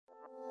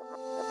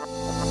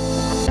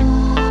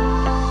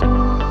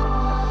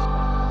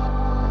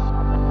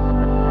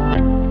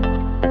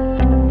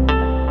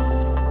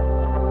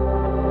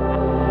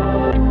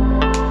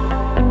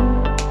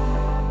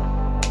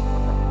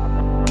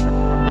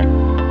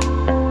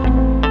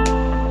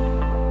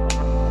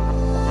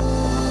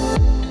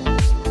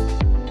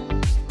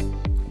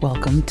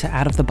welcome to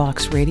Out of the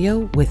Box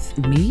Radio with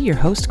me, your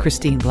host,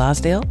 Christine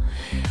Blasdale.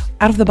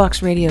 Out of the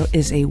Box Radio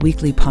is a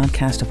weekly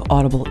podcast of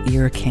audible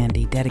ear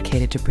candy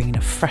dedicated to bringing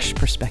a fresh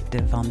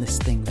perspective on this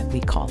thing that we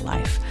call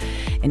life.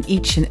 And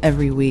each and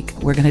every week,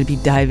 we're going to be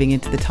diving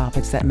into the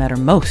topics that matter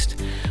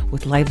most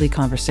with lively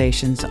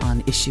conversations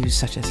on issues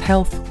such as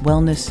health,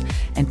 wellness,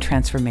 and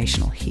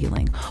transformational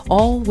healing,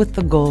 all with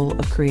the goal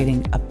of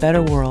creating a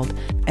better world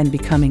and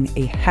becoming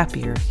a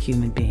happier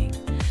human being.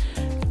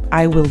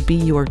 I will be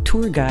your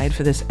tour guide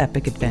for this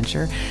epic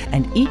adventure,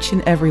 and each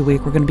and every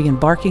week we're going to be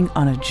embarking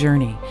on a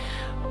journey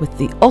with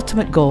the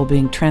ultimate goal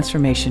being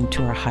transformation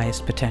to our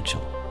highest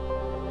potential.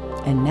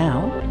 And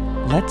now,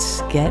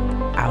 let's get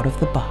out of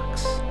the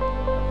box.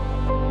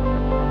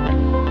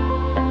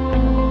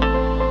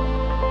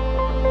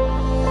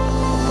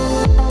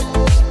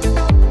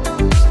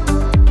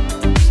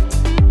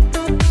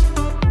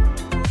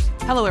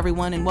 Hello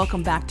everyone, and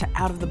welcome back to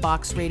Out of the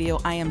Box Radio.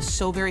 I am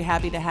so very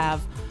happy to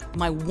have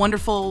my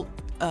wonderful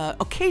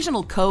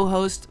occasional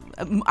co-host.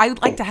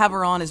 I'd like to have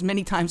her on as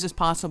many times as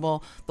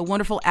possible. The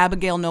wonderful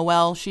Abigail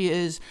Noel. She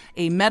is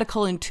a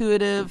medical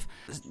intuitive,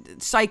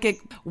 psychic,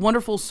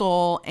 wonderful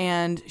soul,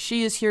 and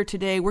she is here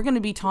today. We're going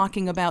to be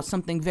talking about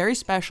something very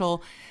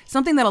special,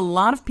 something that a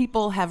lot of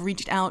people have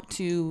reached out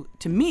to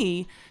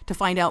me to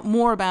find out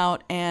more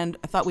about, and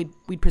I thought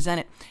we'd present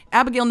it.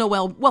 Abigail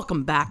Noel,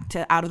 welcome back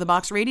to Out of the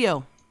Box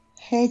Radio.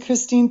 Hey,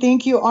 Christine,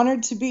 thank you.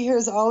 Honored to be here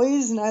as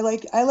always. And I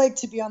like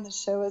to be on the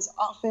show as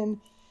often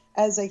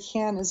as I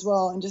can as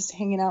well. And just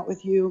hanging out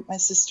with you, my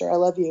sister. I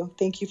love you.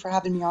 Thank you for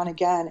having me on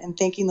again, and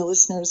thanking the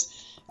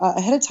listeners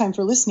ahead of time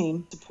for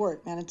listening.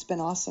 Support, man. It's been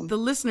awesome. The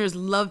listeners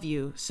love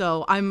you.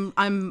 So I'm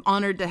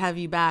honored to have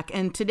you back.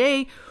 And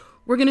today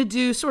we're going to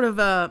do sort of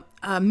a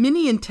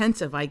mini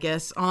intensive, I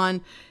guess,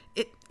 on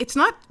it. It's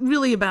not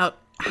really about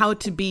how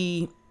to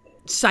be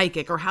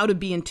psychic or how to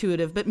be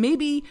intuitive, but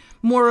maybe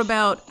more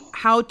about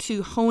how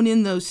to hone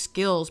in those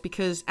skills,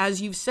 because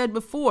as you've said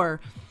before,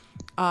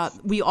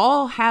 we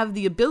all have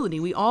the ability,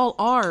 we all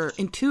are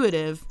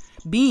intuitive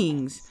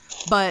beings,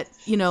 but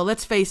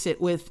let's face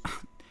it, with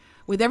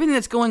everything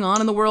that's going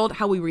on in the world,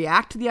 how we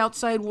react to the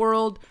outside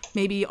world,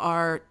 maybe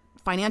our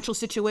financial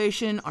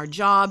situation, our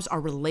jobs,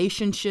 our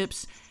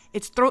relationships,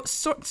 it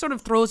sort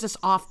of throws us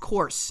off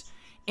course.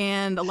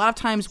 And a lot of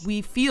times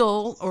we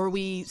feel, or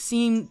we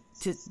seem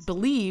to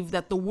believe,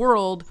 that the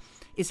world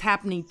is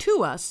happening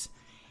to us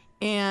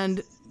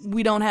and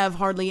we don't have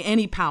hardly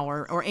any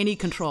power or any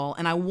control.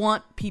 And I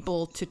want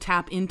people to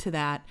tap into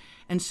that.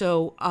 And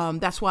so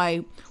that's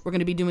why we're going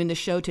to be doing this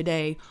show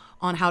today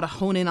on how to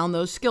hone in on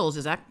those skills.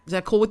 Is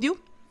that cool with you?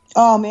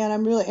 Oh man,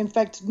 I'm really, in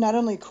fact, not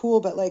only cool,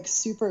 but like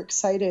super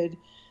excited.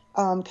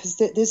 Cause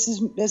this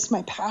is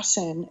my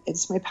passion.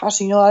 It's my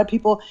passion. A lot of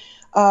people,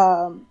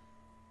 and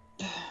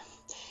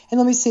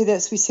let me say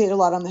this, we say it a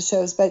lot on the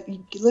shows, but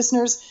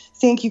listeners,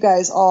 thank you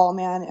guys all,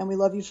 man. And we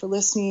love you for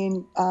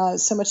listening.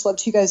 So much love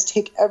to you guys.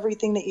 Take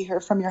everything that you hear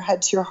from your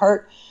head to your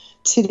heart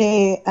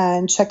today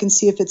and check and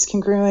see if it's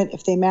congruent.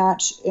 If they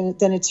match,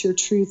 then it's your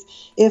truth.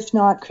 If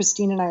not,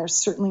 Christine and I are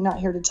certainly not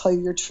here to tell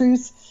you your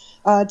truth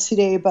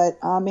today. But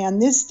man,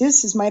 this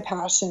is my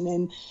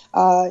passion.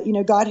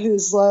 And, God, who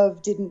is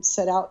love, didn't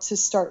set out to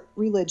start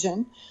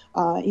religion.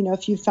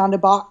 If you found a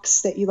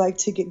box that you like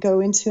to go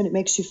into and it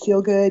makes you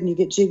feel good and you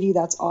get jiggy,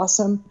 that's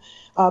awesome.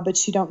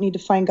 But you don't need to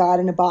find God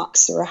in a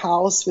box or a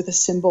house with a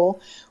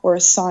symbol or a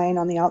sign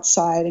on the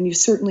outside. And you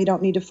certainly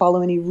don't need to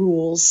follow any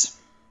rules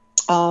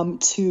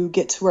to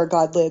get to where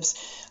God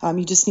lives.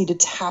 You just need to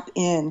tap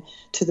in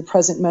to the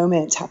present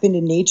moment, tap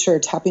into nature,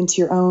 tap into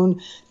your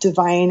own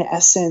divine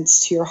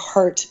essence, to your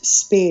heart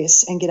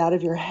space, and get out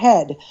of your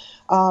head.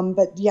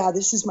 But yeah,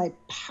 this is my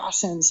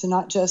passion. So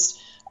not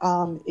just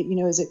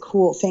is it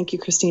cool? Thank you,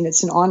 Christine.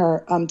 It's an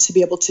honor to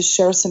be able to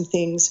share some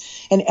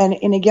things.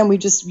 And again,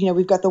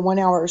 we've got the 1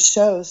 hour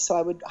show. So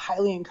I would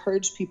highly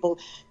encourage people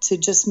to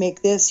just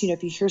make this,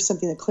 if you hear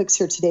something that clicks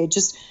here today,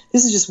 this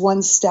is just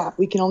one step.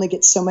 We can only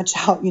get so much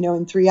out,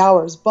 in 3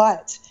 hours,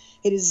 but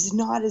it is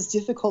not as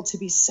difficult to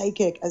be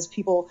psychic as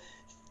people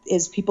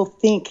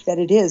think that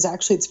it is.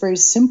 Actually, it's very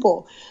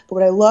simple. But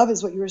what I love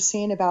is what you were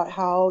saying about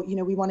how,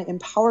 we want to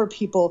empower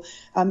people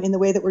in the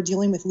way that we're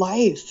dealing with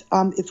life.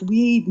 If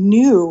we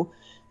knew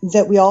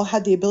that we all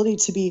had the ability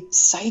to be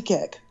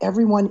psychic,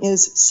 everyone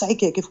is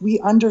psychic. If we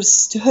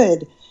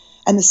understood,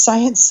 and the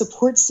science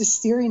supports this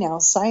theory now,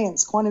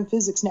 science, quantum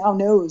physics now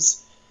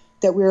knows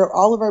that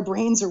all of our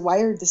brains are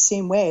wired the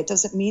same way. It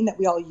doesn't mean that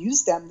we all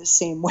use them the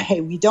same way.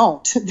 We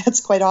don't.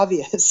 That's quite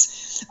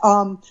obvious.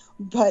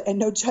 And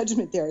no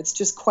judgment there. It's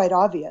just quite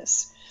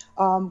obvious.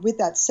 With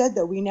that said,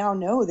 though, we now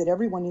know that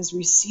everyone is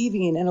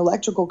receiving an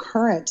electrical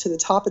current to the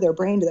top of their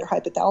brain, to their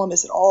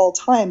hypothalamus at all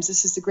times.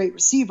 This is the great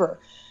receiver,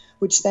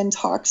 which then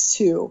talks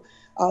to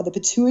the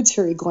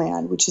pituitary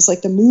gland, which is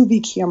like the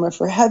movie camera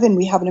for heaven.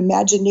 We have an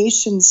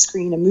imagination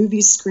screen, a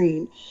movie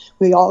screen.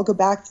 We all go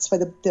back. That's why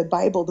the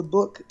Bible, the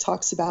book,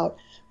 talks about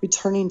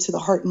returning to the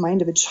heart and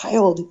mind of a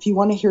child. If you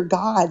want to hear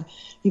God,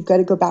 you've got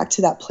to go back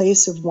to that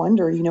place of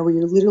wonder, where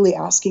you're literally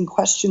asking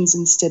questions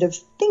instead of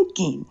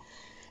thinking.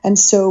 And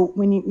so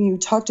when you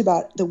talked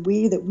about the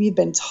way that we've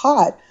been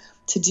taught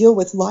to deal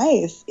with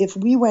life, if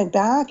we went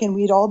back and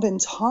we'd all been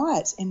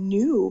taught and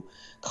knew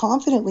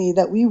confidently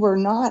that we were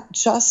not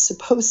just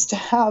supposed to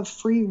have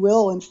free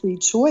will and free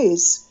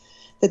choice,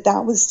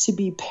 that was to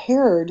be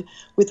paired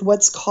with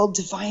what's called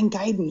divine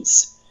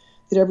guidance,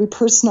 that every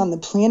person on the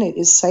planet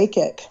is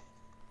psychic,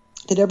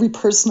 that every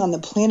person on the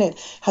planet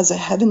has a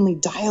heavenly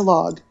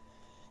dialogue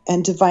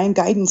and divine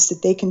guidance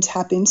that they can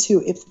tap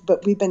into.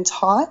 But we've been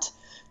taught,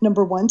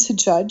 number one, to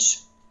judge,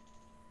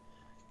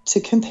 to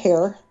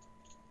compare,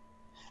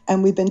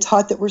 and we've been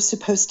taught that we're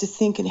supposed to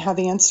think and have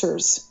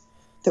answers,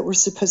 that we're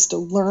supposed to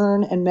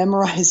learn and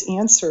memorize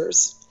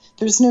answers.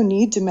 There's no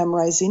need to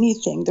memorize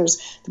anything.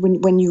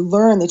 When you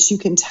learn that you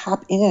can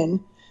tap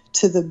in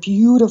to the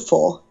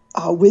beautiful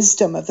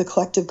wisdom of the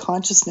collective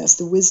consciousness,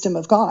 the wisdom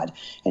of God.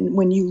 And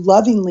when you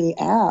lovingly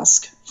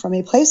ask from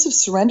a place of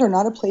surrender,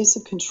 not a place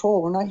of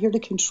control. We're not here to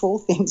control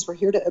things. We're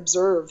here to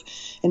observe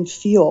and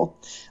feel.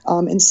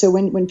 And so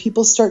when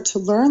people start to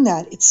learn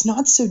that, it's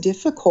not so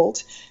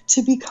difficult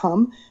to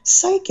become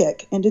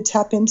psychic and to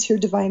tap into your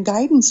divine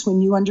guidance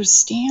when you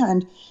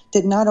understand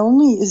that not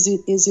only is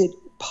it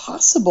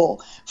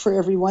possible for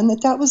everyone,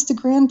 that was the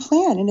grand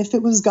plan. And if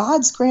it was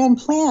God's grand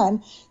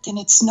plan, then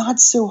it's not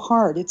so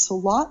hard. It's a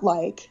lot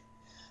like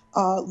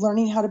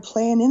learning how to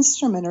play an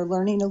instrument or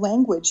learning a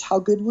language. How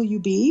good will you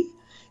be?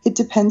 It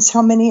depends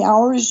how many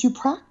hours you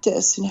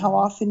practice and how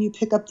often you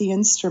pick up the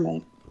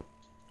instrument.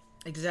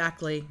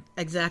 Exactly.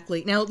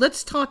 Now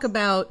let's talk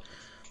about,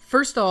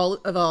 first of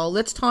all,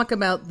 let's talk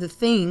about the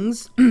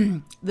things,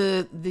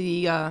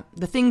 the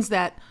things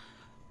that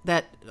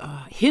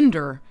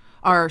hinder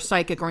our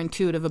psychic or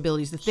intuitive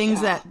abilities, the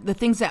things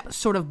that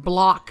sort of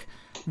block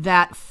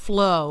that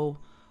flow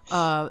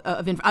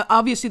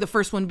obviously the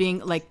first one being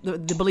like the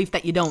belief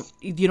that you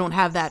don't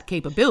have that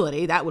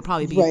capability. That would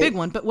probably be a big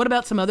one. But what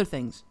about some other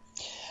things?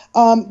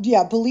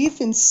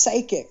 Belief in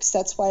psychics.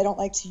 That's why I don't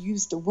like to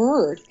use the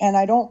word. And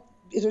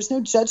there's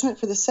no judgment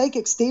for the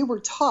psychics. They were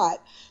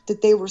taught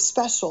that they were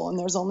special and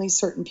there's only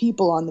certain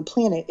people on the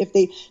planet. If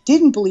they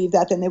didn't believe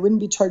that, then they wouldn't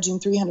be charging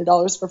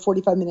 $300 for a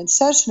 45-minute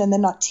session and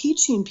then not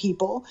teaching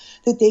people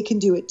that they can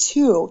do it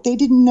too. They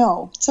didn't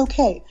know. It's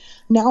okay.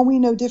 Now we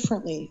know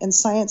differently, and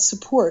science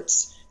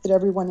supports that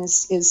everyone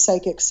is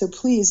psychic. So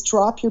please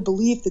drop your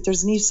belief that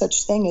there's any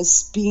such thing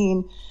as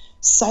being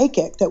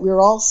psychic, that we're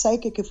all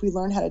psychic if we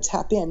learn how to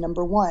tap in,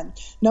 number one.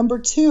 Number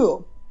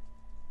two,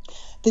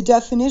 the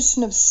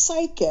definition of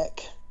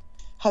psychic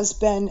has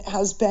been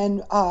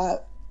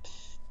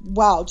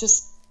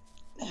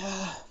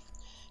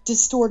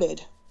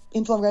distorted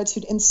in Flow and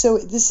Gratitude. And so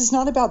this is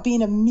not about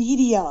being a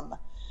medium.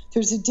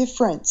 There's a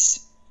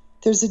difference.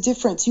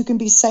 You can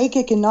be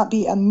psychic and not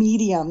be a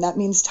medium. That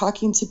means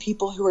talking to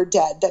people who are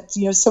dead. That,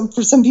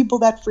 for some people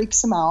that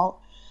freaks them out.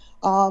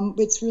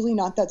 It's really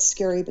not that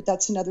scary, but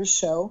that's another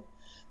show.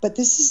 But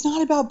this is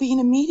not about being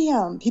a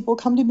medium. People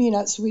come to me and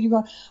ask,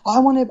 I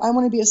want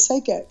to be a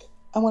psychic.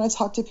 I want to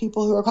talk to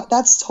people who are,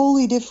 that's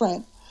totally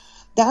different.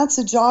 That's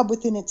a job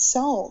within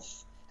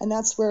itself. And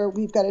that's where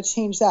we've got to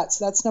change that.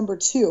 So that's number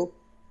two.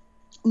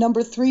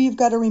 Number three, you've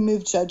got to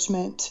remove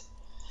judgment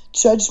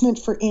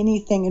for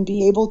anything and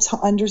be able to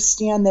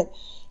understand that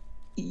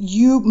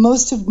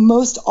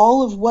most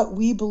all of what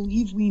we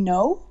believe we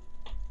know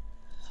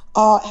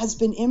has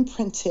been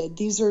imprinted.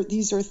 These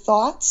are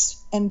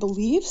thoughts and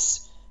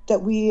beliefs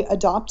that we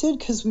adopted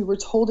because we were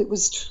told it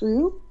was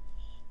true,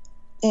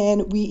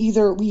 and we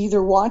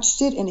either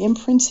watched it and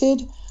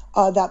imprinted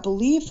that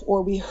belief,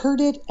 or we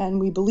heard it and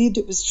we believed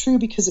it was true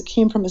because it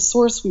came from a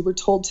source we were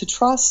told to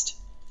trust.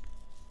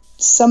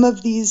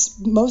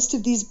 Most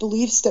of these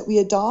beliefs that we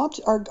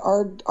adopt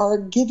are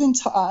given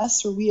to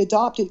us, or we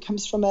adopt. It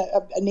comes from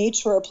a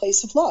nature or a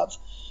place of love.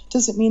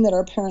 Doesn't mean that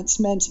our parents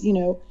meant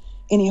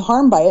any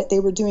harm by it. They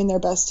were doing their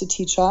best to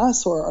teach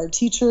us, or our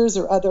teachers,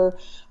 or other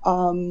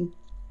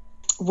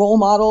role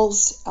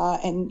models,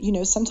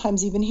 and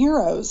sometimes even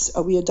heroes.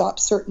 We adopt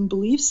certain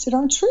beliefs that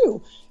aren't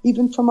true,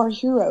 even from our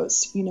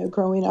heroes,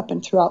 growing up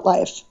and throughout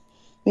life.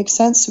 Makes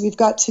sense? So we've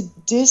got to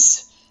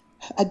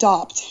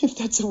adopt, if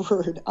that's a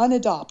word,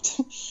 unadopt,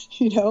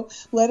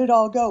 let it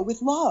all go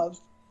with love.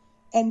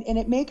 And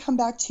it may come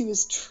back to you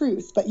as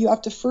truth, but you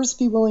have to first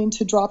be willing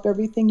to drop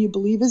everything you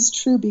believe is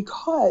true,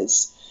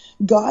 because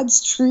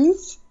God's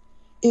truth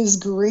is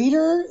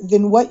greater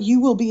than what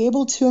you will be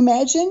able to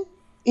imagine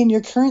in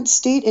your current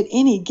state at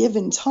any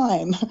given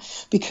time,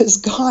 because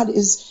God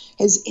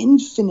has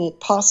infinite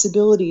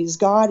possibilities.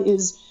 God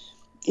is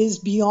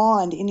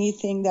beyond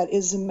anything that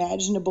is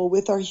imaginable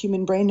with our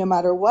human brain, no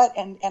matter what.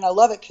 And I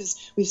love it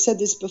because we've said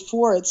this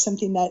before. It's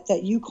something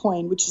that you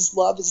coined, which is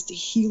love is the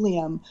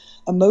helium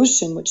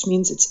emotion, which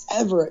means it's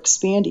ever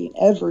expanding,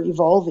 ever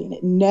evolving.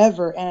 It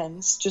never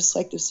ends, just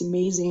like this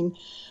amazing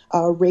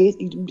race,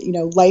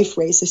 life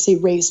race. I say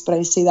race, but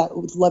I say that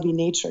with loving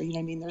nature.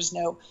 There's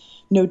no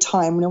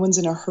time. No one's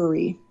in a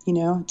hurry.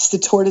 It's the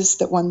tortoise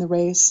that won the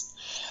race.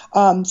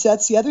 So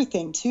that's the other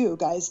thing too,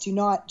 guys. Do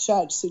not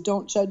judge. So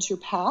don't judge your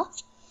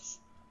path.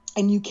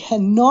 And you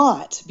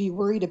cannot be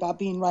worried about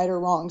being right or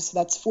wrong. So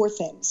that's 4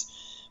 things.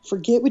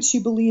 Forget what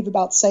you believe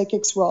about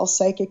psychics. We're all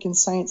psychic and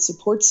science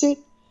supports it.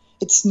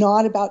 It's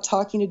not about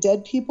talking to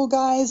dead people,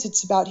 guys.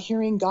 It's about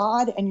hearing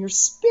God and your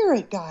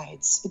spirit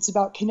guides. It's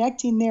about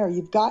connecting there.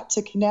 You've got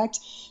to connect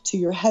to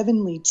your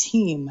heavenly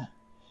team.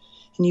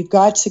 And you've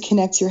got to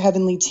connect to your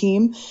heavenly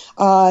team.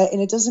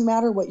 And it doesn't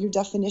matter what your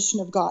definition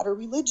of God or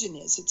religion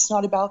is. It's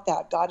not about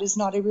that. God is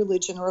not a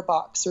religion or a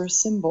box or a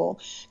symbol.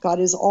 God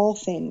is all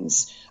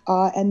things.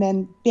 And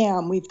then,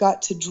 bam, we've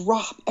got to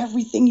drop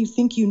everything you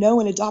think you know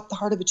and adopt the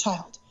heart of a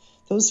child.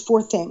 Those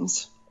 4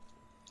 things.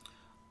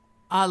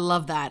 I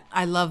love that.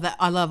 I love that.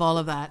 I love all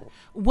of that.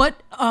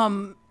 What,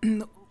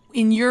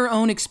 in your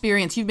own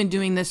experience, you've been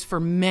doing this for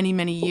many,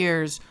 many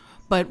years,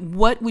 but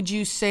what would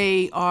you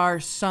say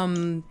are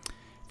some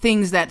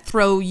things that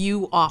throw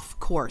you off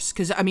course?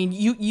 Because, I mean,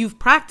 you've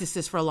practiced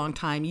this for a long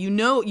time. You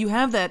know, you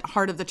have that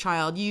heart of the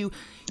child. You're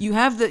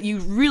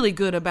really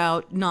good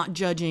about not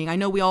judging. I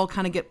know we all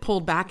kind of get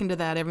pulled back into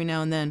that every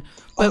now and then.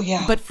 But,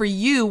 but for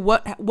you,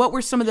 what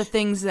were some of the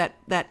things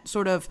that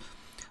sort of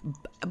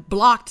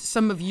blocked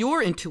some of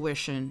your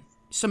intuition,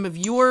 some of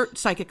your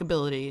psychic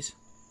abilities?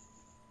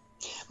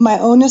 My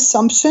own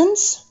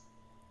assumptions,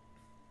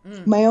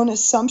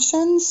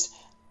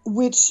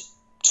 which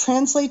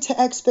translate to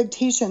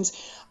expectations.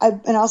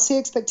 And I'll say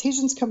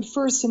expectations come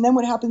first. And then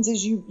what happens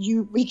is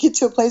we get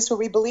to a place where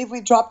we believe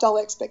we've dropped all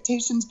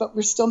expectations, but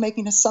we're still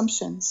making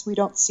assumptions we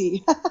don't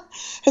see.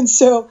 And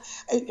so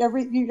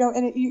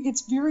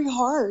it's very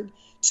hard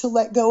to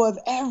let go of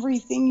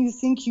everything you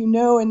think you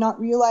know and not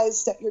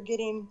realize that you're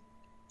getting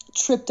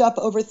tripped up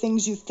over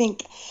things you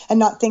think and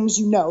not things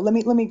you know. Let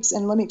me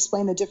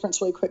explain the difference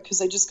really quick, because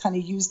I just kind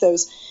of use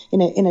those in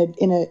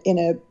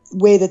a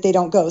way that they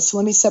don't go. So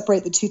let me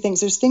separate the 2 things.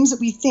 There's things that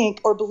we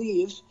think or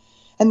believe,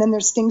 and then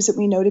there's things that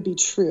we know to be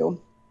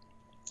true.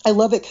 I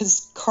love it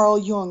because Carl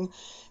Jung,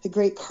 the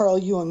great Carl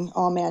Jung,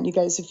 oh man, you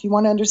guys, if you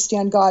want to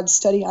understand God,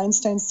 study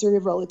Einstein's theory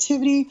of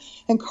relativity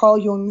and Carl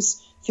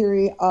Jung's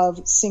theory of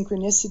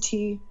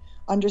synchronicity.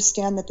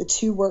 Understand that the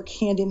 2 work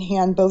hand in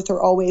hand. Both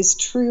are always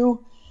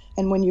true.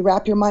 And when you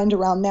wrap your mind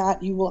around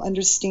that, you will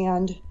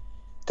understand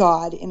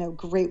God in a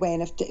great way.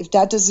 And if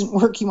that doesn't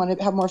work, you want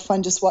to have more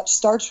fun, just watch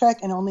Star Trek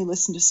and only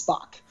listen to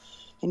Spock.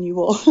 And you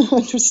will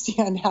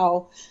understand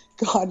how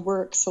God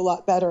works a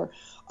lot better.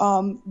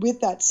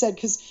 With that said,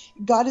 because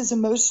God is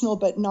emotional,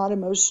 but not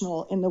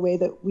emotional in the way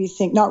that we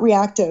think, not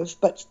reactive,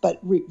 but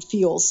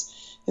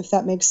feels, if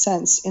that makes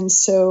sense. And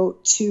so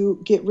to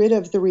get rid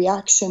of the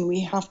reaction,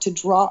 we have to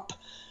drop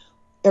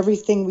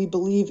everything we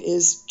believe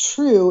is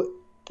true.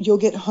 You'll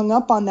get hung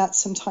up on that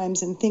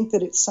sometimes and think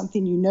that it's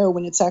something you know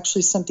when it's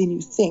actually something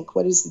you think.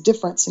 What is the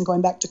difference? And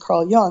going back to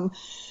Carl Jung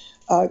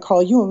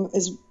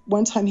is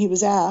one time he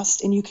was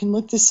asked, and you can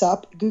look this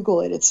up,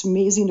 Google it. It's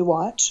amazing to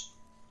watch.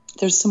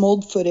 There's some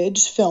old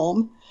footage,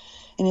 film,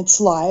 and it's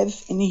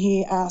live. And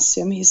he asked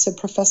him, he said,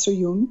 Professor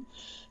Jung,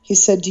 he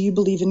said, do you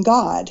believe in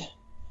God?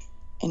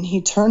 And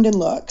he turned and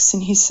looks,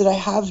 and he said, I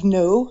have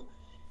no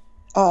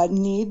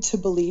need to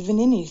believe in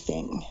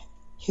anything.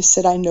 He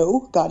said, I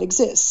know God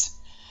exists.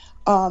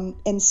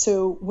 And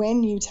so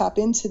when you tap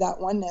into that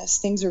oneness,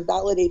 things are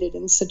validated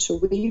in such a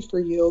way for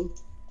you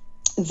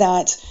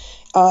that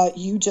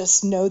you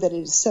just know that it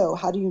is so.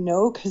 How do you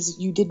know? Because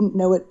you didn't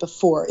know it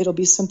before. It'll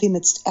be something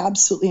that's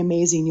absolutely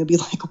amazing. You'll be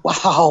like,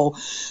 wow,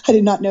 I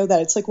did not know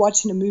that. It's like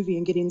watching a movie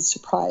and getting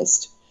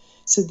surprised.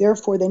 So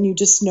therefore, then you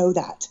just know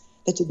that.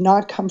 That did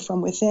not come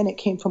from within. It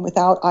came from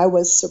without. I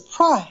was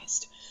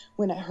surprised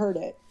when I heard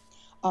it.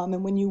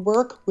 And when you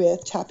work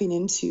with tapping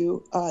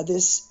into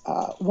this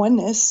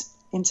oneness,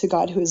 into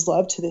God who is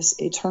love, to this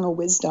eternal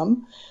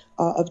wisdom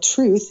of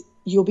truth,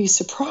 you'll be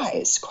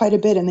surprised quite a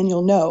bit. And then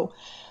you'll know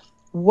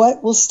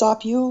what will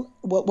stop you,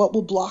 what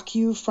will block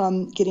you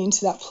from getting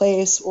to that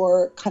place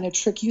or kind of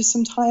trick you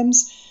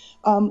sometimes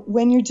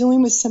when you're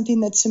dealing with something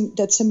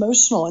that's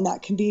emotional, and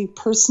that can be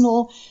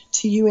personal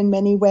to you in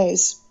many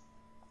ways.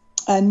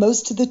 And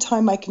most of the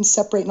time I can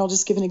separate, and I'll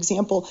just give an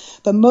example,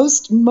 but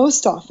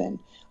most often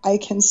I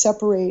can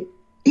separate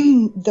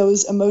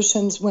those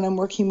emotions when I'm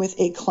working with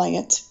a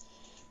client,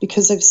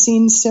 because I've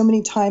seen so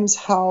many times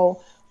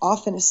how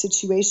often a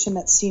situation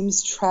that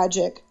seems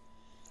tragic,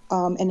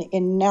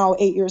 and now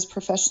 8 years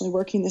professionally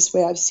working this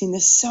way, I've seen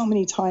this so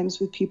many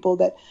times with people,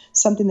 that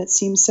something that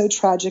seems so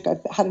tragic,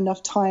 I've had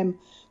enough time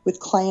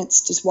with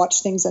clients to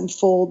watch things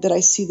unfold that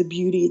I see the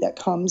beauty that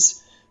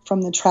comes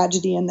from the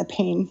tragedy and the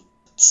pain.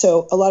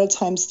 So a lot of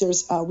times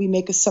we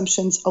make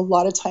assumptions a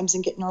lot of times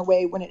and get in our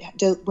way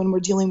when we're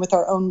dealing with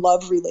our own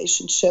love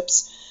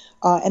relationships.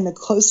 And the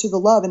closer the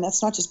love, and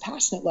that's not just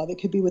passionate love, it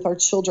could be with our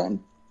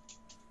children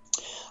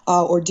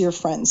or dear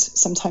friends.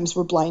 Sometimes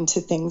we're blind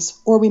to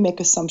things, or we make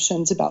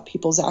assumptions about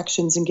people's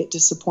actions and get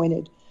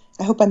disappointed.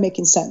 I hope I'm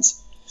making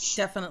sense.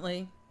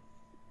 Definitely.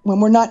 When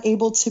we're not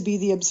able to be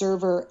the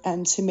observer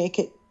and to make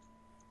it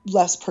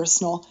less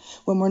personal,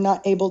 when we're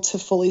not able to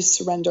fully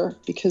surrender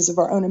because of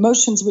our own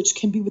emotions, which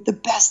can be with the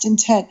best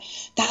intent.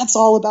 That's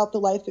all about the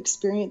life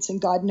experience. And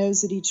God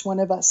knows that each one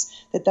of us,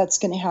 that's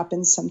going to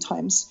happen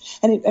sometimes.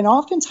 And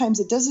oftentimes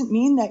it doesn't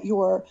mean that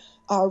your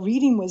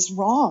reading was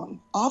wrong.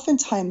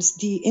 Oftentimes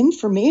the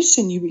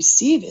information you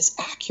receive is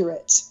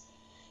accurate.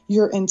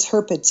 Your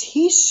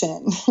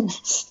interpretation,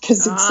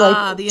 because it's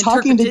like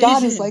talking to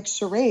God is like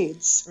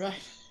charades.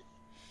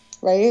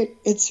 Right?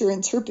 It's your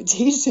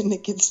interpretation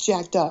that gets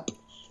jacked up.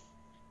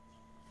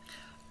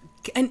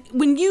 And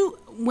when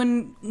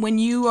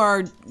you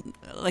are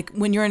like,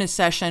 when you're in a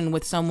session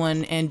with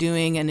someone and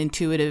doing an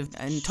intuitive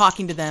and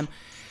talking to them,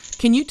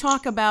 can you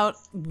talk about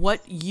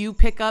what you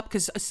pick up?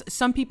 Because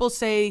some people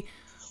say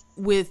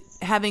with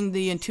having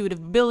the intuitive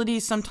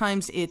abilities,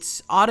 sometimes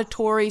it's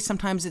auditory,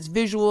 sometimes it's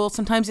visual,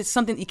 sometimes it's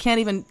something you can't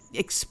even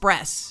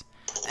express.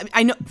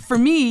 I know for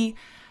me,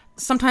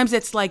 sometimes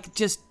it's like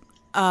just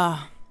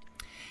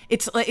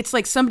it's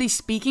like somebody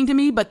speaking to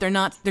me, but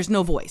there's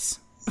no voice.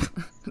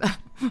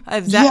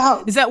 Is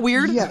that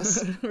weird?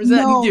 Yes. Or is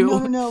that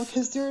you? No,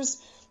 because there's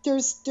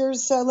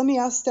let me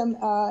ask them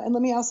and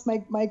let me ask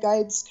my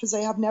guides, because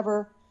I have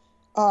never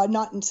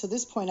not until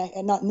this point,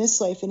 not in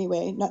this life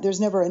anyway, there's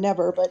never a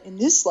never, but in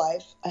this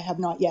life I have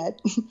not yet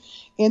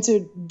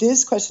answered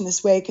this question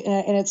this way,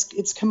 and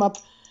it's come up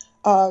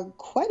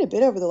quite a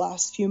bit over the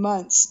last few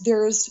months.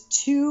 There's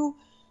two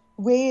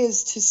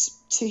ways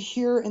to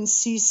hear and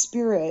see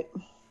spirit.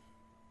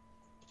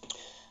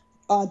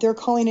 They're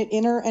calling it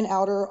inner and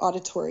outer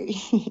auditory,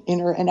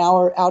 inner and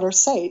outer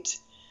sight.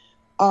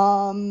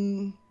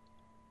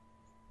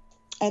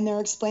 And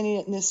they're explaining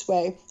it in this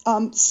way.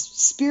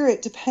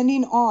 Spirit,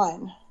 depending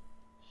on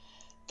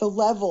the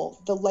level,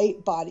 the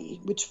light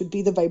body, which would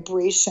be the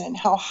vibration,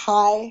 how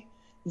high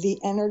the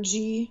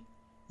energy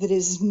that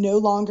is no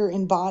longer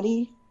in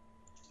body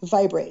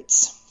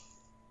vibrates.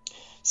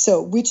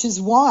 So, which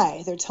is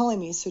why they're telling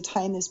me, so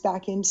tying this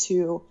back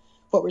into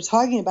what we're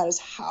talking about is,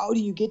 how do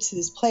you get to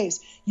this place?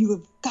 You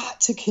have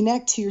got to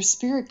connect to your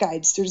spirit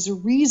guides. There's a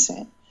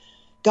reason.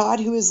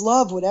 God, who is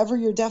love, whatever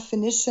your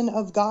definition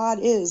of God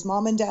is,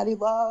 mom and daddy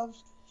love,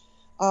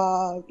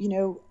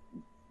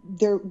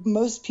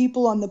 most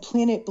people on the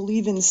planet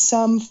believe in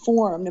some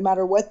form, no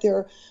matter what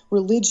their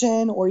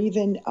religion, or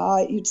even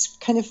it's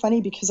kind of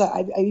funny because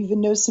I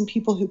even know some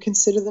people who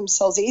consider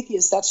themselves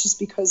atheists. That's just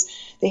because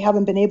they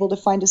haven't been able to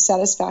find a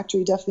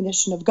satisfactory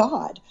definition of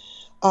God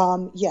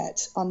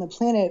yet on the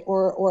planet,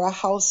 or a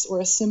house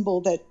or a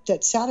symbol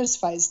that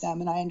satisfies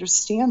them. And I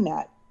understand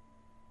that.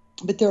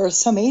 But there are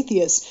some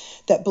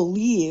atheists that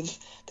believe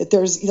that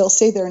they'll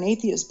say they're an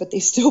atheist, but they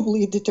still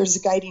believe that there's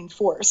a guiding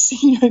force.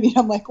 You know what I mean?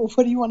 I'm like, well,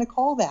 what do you want to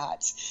call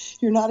that?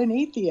 You're not an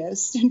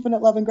atheist.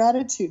 Infinite love and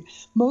gratitude.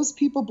 Most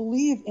people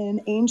believe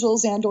in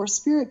angels and or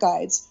spirit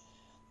guides.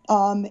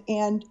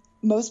 And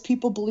most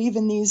people believe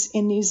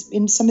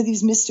in some of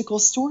these mystical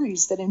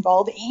stories that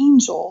involve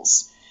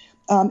angels.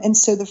 And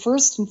so the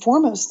first and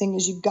foremost thing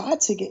is you've got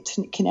to get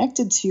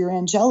connected to your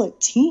angelic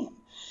team.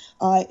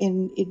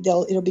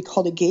 It'll be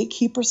called a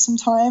gatekeeper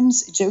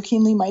sometimes.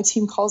 Jokingly, my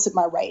team calls it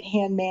my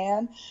right-hand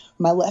man,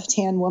 my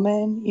left-hand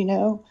woman,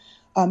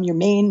 your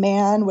main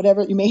man,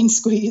 whatever, your main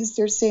squeeze,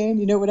 they're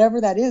saying,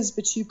 whatever that is.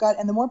 But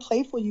and the more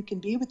playful you can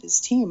be with this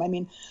team, I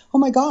mean, oh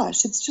my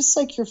gosh, it's just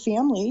like your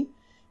family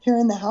here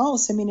in the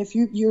house. I mean, if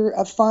you're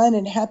a fun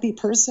and happy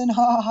person,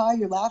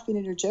 you're laughing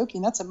and you're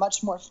joking, that's a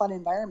much more fun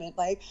environment.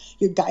 Like,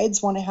 your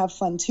guides want to have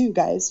fun too,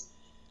 guys.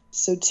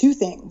 So 2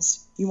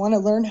 things. You want to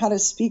learn how to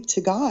speak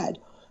to God.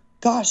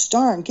 Gosh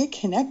darn, get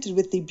connected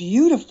with the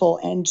beautiful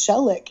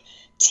angelic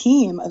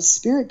team of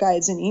spirit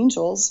guides and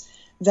angels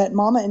that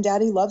Mama and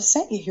Daddy Love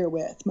sent you here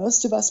with.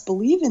 Most of us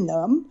believe in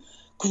them.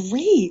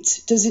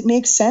 Great. Does it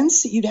make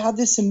sense that you'd have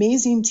this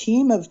amazing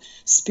team of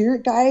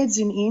spirit guides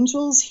and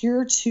angels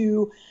here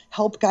to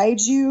help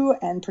guide you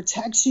and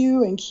protect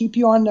you and keep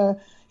you on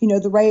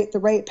the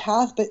right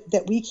path, but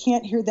that we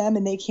can't hear them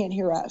and they can't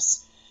hear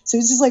us? So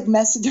it's just like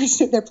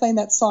they're playing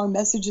that song,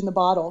 Message in the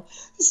Bottle.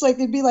 It's like,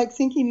 it'd be like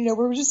thinking,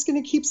 we're just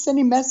going to keep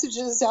sending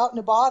messages out in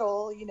a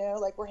bottle,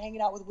 like we're hanging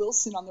out with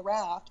Wilson on the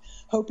raft,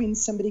 hoping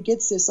somebody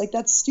gets this. Like,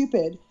 that's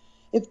stupid.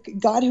 If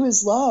God, who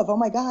is love, oh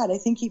my God, I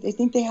think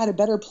they had a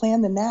better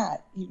plan than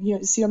that.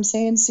 See what I'm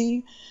saying?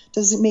 See?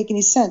 Doesn't make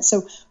any sense.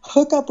 So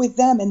hook up with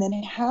them and then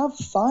have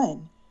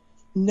fun.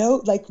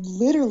 No, like,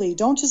 literally,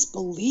 don't just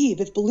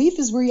believe. If belief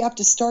is where you have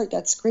to start,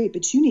 that's great,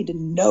 but you need to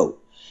know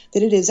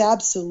that it is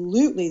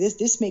absolutely,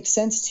 this makes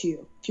sense to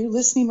you. If you're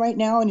listening right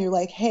now and you're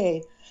like,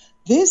 hey,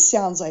 this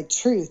sounds like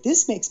truth,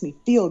 this makes me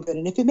feel good.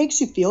 And if it makes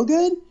you feel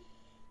good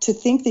to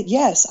think that,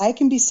 yes, I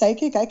can be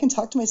psychic, I can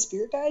talk to my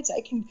spirit guides,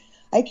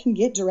 I can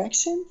get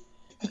direction.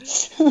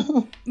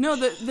 No,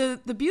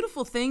 the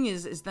beautiful thing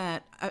is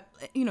that,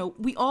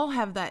 we all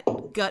have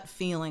that gut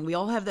feeling. We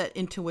all have that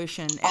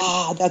intuition.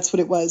 And that's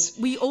what it was.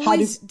 We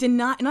always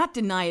not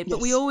deny it, yes.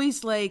 But we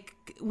always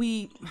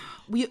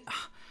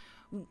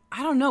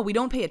I don't know, we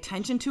don't pay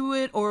attention to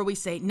it, or we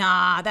say,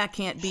 nah, that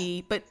can't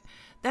be, but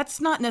that's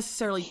not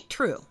necessarily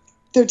true.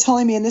 They're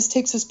telling me, and this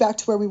takes us back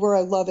to where we were,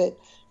 I love it,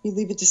 You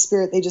leave it to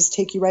spirit, they just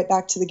take you right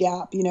back to the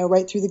gap,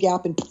 right through the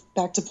gap and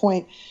back to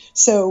point.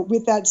 So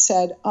with that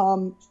said,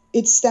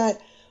 it's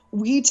that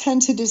we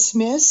tend to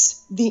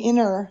dismiss the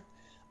inner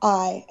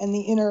eye and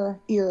the inner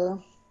ear,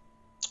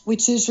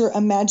 which is your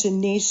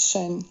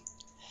imagination.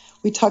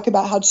 We talk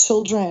about how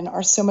children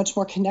are so much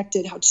more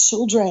connected, how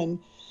children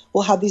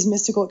will have these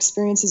mystical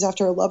experiences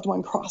after a loved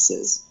one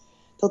crosses.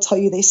 They'll tell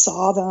you they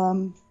saw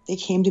them, they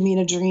came to me in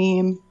a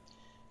dream.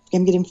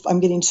 I'm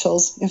getting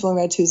chills in flowing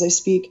gratitude as I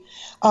speak.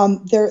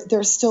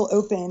 They're still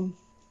open.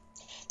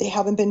 They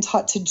haven't been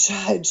taught to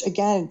judge.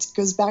 Again, it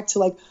goes back to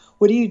like,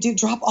 what do you do?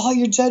 Drop all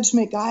your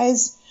judgment,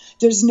 guys.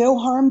 There's no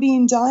harm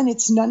being done.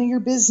 It's none of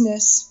your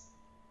business.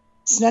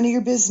 It's none of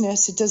your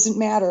business. It doesn't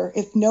matter.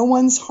 If no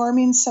one's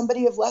harming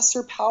somebody of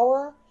lesser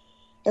power,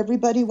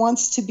 everybody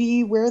wants to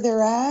be where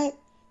they're at.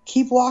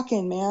 Keep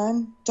walking,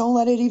 man. Don't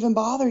let it even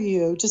bother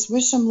you. Just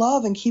wish them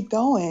love and keep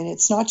going.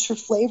 It's not your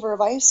flavor of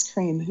ice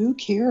cream. Who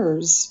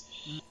cares?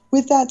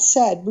 With that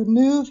said,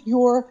 remove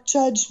your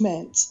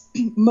judgment.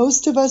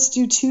 Most of us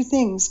do two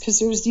things, because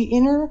there's the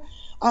inner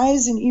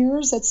eyes and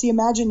ears. That's the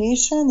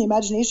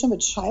imagination of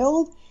a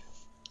child.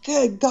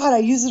 Good God, I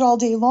use it all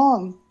day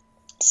long.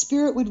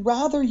 Spirit would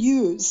rather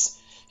use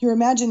your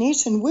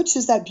imagination, which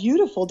is that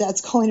beautiful,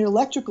 Dad's calling it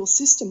electrical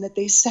system that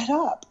they set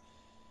up.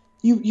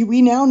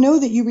 We now know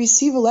that you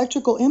receive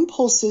electrical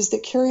impulses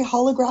that carry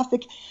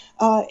holographic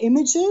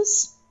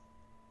images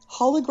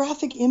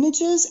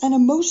and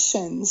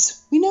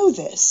emotions. We know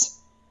this,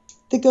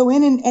 that go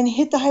in and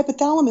hit the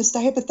hypothalamus. The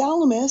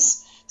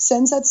hypothalamus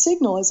sends that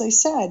signal, as I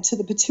said, to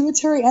the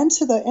pituitary and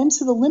to the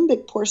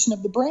limbic portion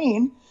of the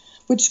brain,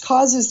 which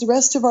causes the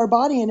rest of our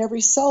body and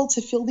every cell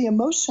to feel the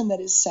emotion that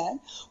is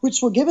sent,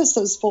 which will give us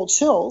those full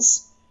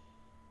chills.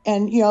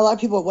 And, a lot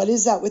of people, what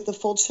is that with the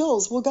full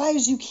chills? Well,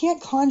 guys, you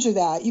can't conjure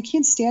that. You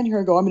can't stand here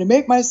and go, I'm going to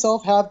make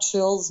myself have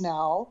chills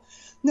now.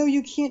 No,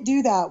 you can't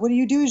do that. What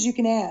you do is you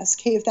can ask,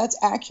 hey, if that's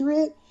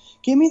accurate,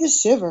 give me the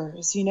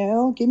shivers,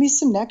 give me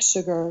some neck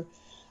sugar.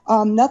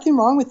 Nothing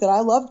wrong with it. I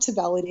love to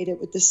validate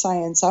it with the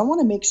science. I want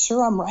to make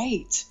sure I'm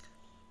right.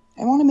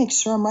 A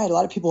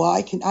lot of people,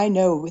 I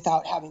know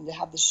without having to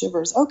have the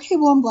shivers. Okay,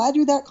 well, I'm glad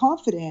you're that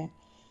confident.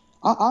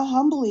 I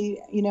humbly,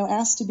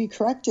 ask to be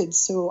corrected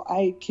so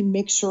I can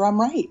make sure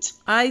I'm right.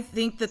 I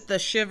think that the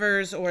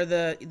shivers or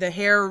the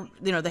hair,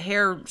 the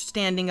hair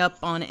standing up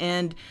on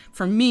end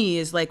for me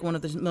is like one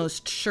of the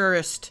most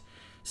surest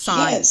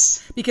signs.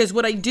 Yes. Because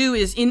what I do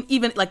is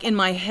in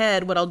my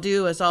head, what I'll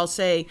do is I'll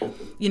say,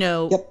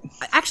 Yep.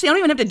 Actually, I don't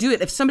even have to do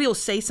it. If somebody will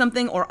say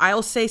something or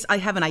I'll say, I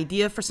have an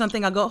idea for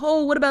something, I'll go,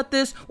 oh, what about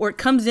this? Or it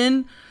comes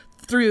in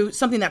through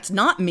something that's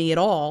not me at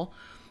all.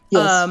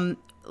 Yes.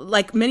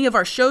 Like many of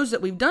our shows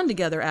that we've done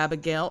together,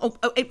 Abigail.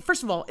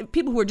 First of all,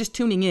 people who are just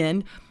tuning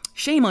in,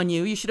 shame on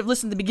you. You should have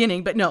listened to the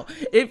beginning. But no,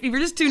 if you're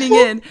just tuning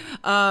in,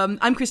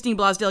 I'm Christine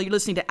Blasdell. You're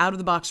listening to Out of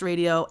the Box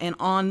Radio. And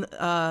on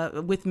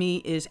with me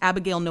is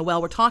Abigail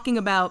Noel. We're talking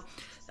about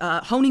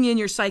honing in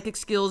your psychic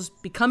skills,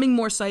 becoming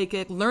more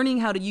psychic, learning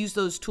how to use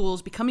those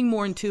tools, becoming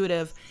more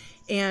intuitive.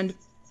 And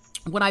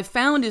what I've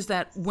found is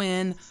that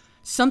when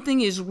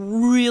something is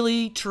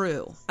really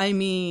true, I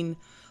mean,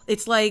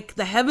 it's like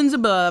the heavens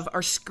above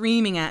are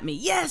screaming at me,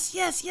 yes,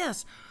 yes,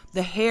 yes.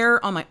 The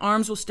hair on my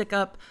arms will stick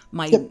up,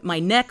 my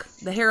neck,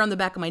 the hair on the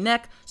back of my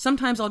neck.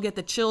 Sometimes I'll get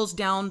the chills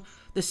down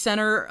the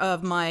center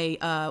of my,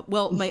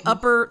 my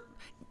upper,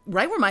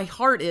 right where my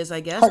heart is,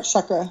 I guess. Heart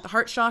chakra. The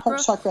heart chakra.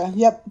 Heart chakra,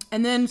 yep.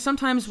 And then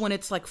sometimes when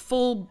it's like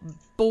full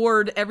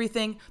board,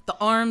 everything, the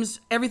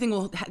arms, everything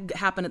will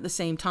happen at the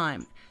same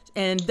time.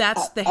 And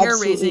that's the hair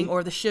raising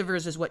or the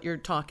shivers is what you're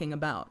talking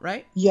about,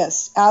 right?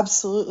 Yes,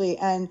 absolutely.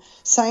 And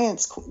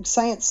science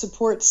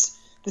supports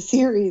the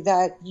theory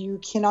that you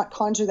cannot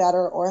conjure that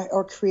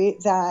or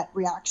create that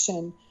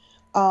reaction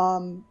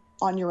on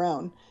your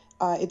own.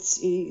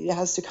 It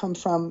has to come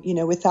from,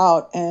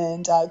 without.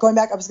 And going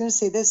back, I was going to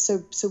say this.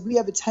 So we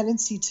have a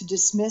tendency to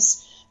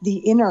dismiss the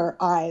inner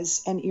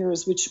eyes and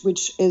ears,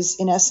 which is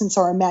in essence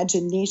our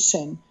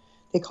imagination.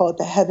 They call it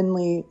the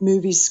heavenly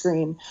movie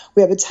screen.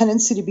 We have a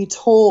tendency to be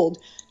told,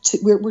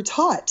 we're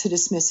taught to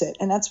dismiss it.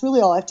 And that's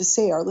really all I have to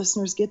say. Our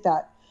listeners get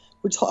that.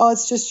 We're told, oh,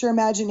 it's just your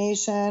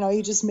imagination. Oh,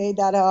 you just made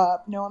that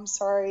up. No, I'm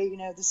sorry.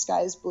 The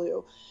sky is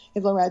blue.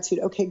 In low gratitude.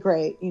 Okay,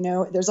 great.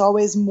 There's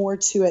always more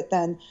to it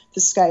than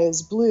the sky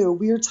is blue.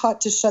 We are taught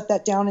to shut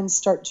that down and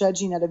start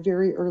judging at a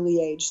very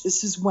early age.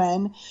 This is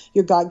when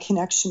your God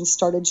connection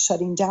started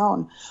shutting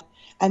down.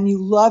 And you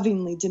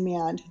lovingly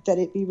demand that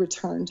it be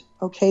returned.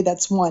 Okay,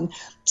 that's one.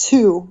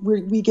 Two,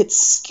 we get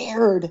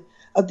scared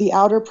of the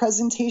outer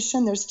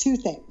presentation. There's two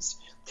things.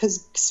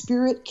 Because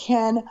spirit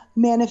can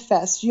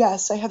manifest.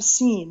 Yes, I have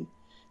seen.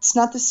 It's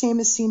not the same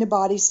as seeing a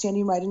body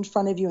standing right in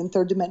front of you in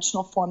third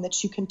dimensional form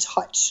that you can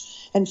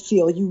touch and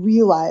feel. You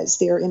realize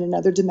they are in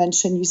another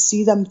dimension. You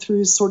see them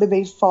through sort of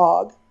a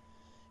fog.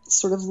 It's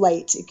sort of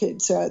light.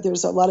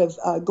 There's a lot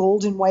of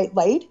gold and white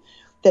light.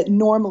 That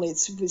normally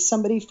it's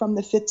somebody from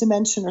the fifth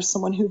dimension or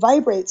someone who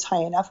vibrates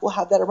high enough will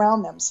have that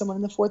around them. Someone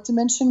in the fourth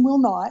dimension will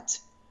not.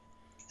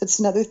 That's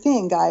another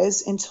thing,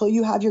 guys. Until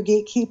you have your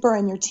gatekeeper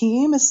and your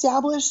team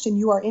established and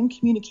you are in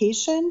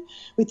communication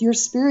with your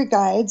spirit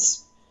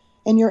guides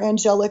and your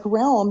angelic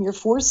realm, your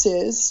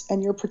forces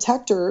and your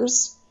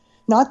protectors,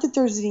 not that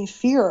there's any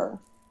fear.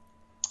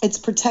 It's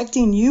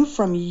protecting you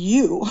from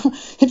you.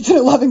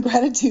 Infinite love and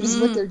gratitude is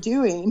what they're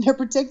doing. They're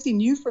protecting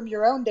you from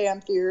your own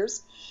damn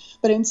fears.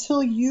 But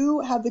until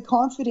you have the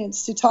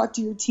confidence to talk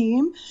to your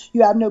team,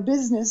 you have no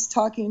business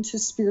talking to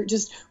spirit,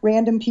 just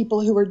random people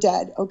who are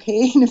dead,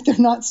 okay? And if they're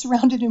not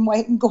surrounded in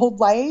white and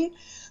gold light,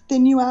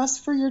 then you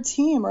ask for your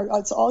team, or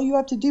it's all you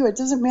have to do. It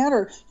doesn't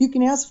matter. You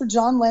can ask for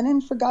John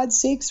Lennon, for God's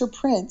sakes, or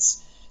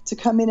Prince to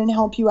come in and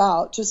help you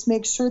out. Just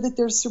make sure that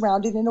they're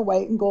surrounded in a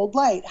white and gold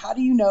light. How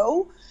do you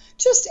know?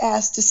 Just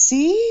ask to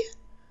see.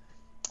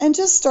 And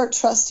just start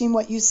trusting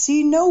what you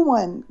see. No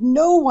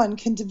one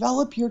can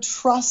develop your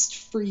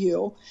trust for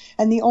you.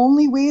 And the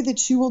only way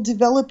that you will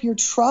develop your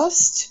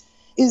trust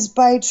is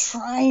by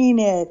trying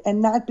it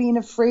and not being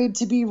afraid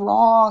to be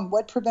wrong.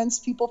 What prevents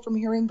people from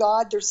hearing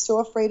God? They're so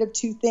afraid of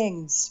two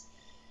things.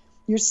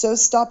 You're so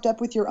stopped up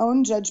with your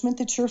own judgment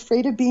that you're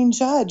afraid of being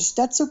judged.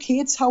 That's okay.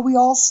 It's how we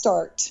all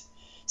start.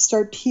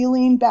 Start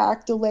peeling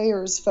back the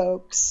layers,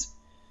 folks.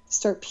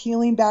 Start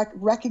peeling back,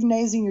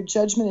 recognizing your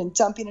judgment and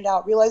dumping it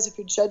out. Realize if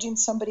you're judging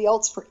somebody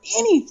else for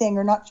anything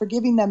or not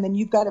forgiving them, then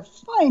you've got to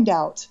find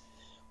out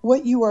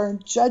what you are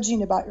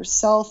judging about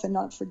yourself and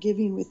not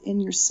forgiving within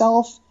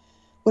yourself.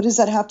 What does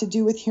that have to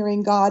do with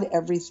hearing God?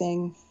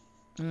 Everything.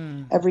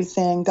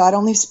 Everything. God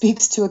only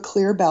speaks to a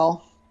clear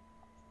bell.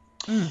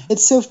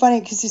 It's so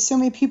funny because there's so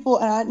many people,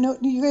 and I know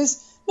you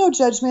guys, no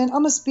judgment.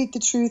 I'm going to speak the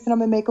truth and I'm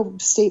going to make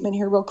a statement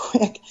here real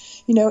quick.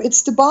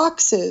 It's the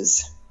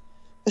boxes.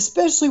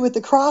 Especially with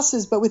the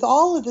crosses, but with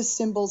all of the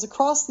symbols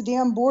across the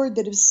damn board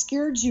that have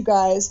scared you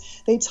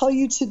guys. They tell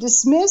you to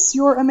dismiss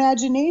your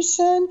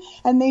imagination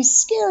and they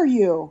scare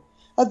you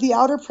of the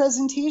outer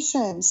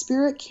presentation.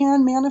 Spirit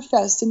can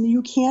manifest and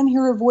you can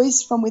hear a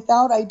voice from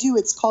without. I do.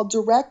 It's called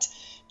direct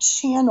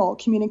channel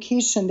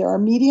communication. There are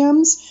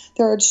mediums,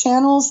 there are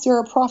channels, there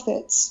are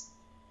prophets.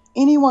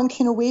 Anyone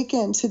can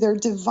awaken to their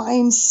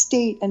divine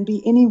state and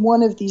be any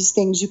one of these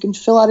things. You can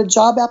fill out a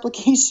job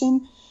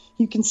application.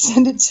 You can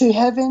send it to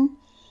heaven.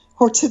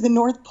 Or to the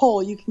North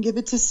Pole. You can give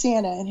it to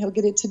Santa and he'll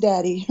get it to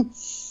Daddy.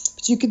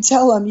 But you can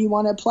tell him you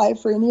want to apply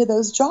for any of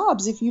those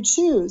jobs if you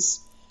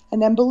choose.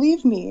 And then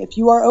believe me, if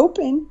you are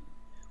open,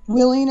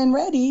 willing, and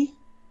ready,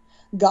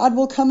 God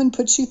will come and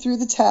put you through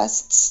the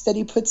tests that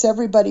he puts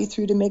everybody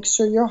through to make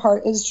sure your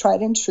heart is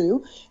tried and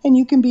true. And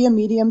you can be a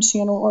medium,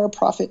 channel, or a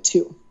prophet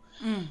too.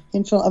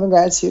 Infinite love and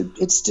gratitude.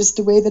 It's just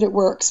the way that it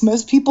works.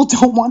 Most people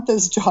don't want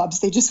those jobs.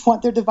 They just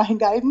want their divine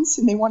guidance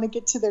and they want to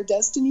get to their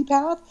destiny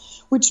path,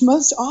 which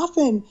most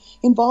often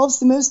involves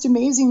the most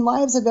amazing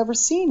lives I've ever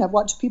seen. I've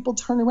watched people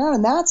turn around,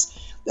 and that's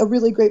a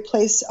really great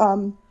place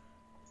to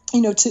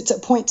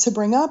point to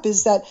bring up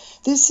is that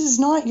this is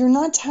not, you're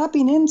not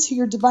tapping into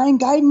your divine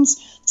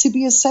guidance to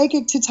be a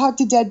psychic to talk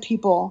to dead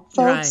people,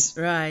 folks.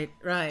 Right.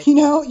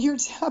 You're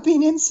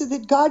tapping in so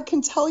that God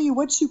can tell you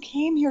what you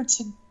came here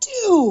to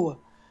do.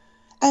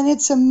 And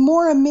it's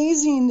more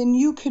amazing than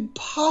you could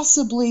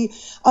possibly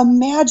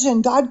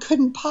imagine. God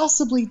couldn't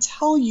possibly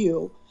tell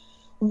you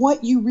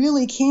what you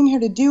really came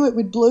here to do. It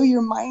would blow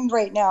your mind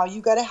right now.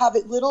 You got to have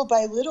it little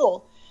by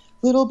little.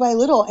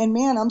 And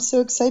man, I'm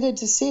so excited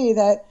to say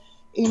that,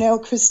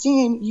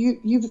 Christine,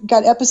 you've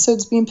got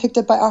episodes being picked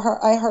up by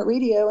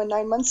iHeartRadio, and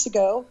 9 months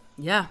ago,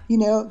 yeah,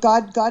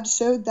 God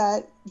showed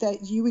that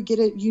you would get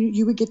it.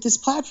 You would get this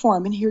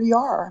platform, and here you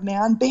are,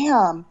 man.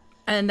 Bam.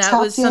 And that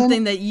was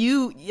something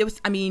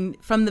that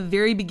from the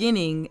very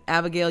beginning,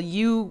 Abigail,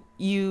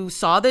 you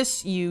saw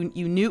this, you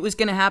knew it was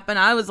going to happen.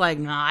 I was like,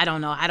 no, I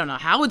don't know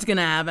how it's going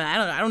to happen.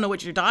 I don't know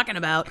what you're talking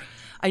about.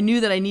 I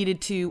knew that I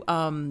needed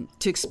to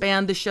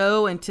expand the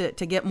show and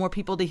to get more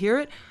people to hear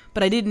it,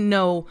 but I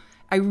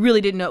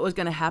really didn't know it was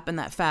going to happen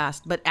that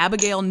fast. But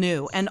Abigail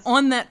knew. And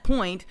on that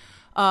point,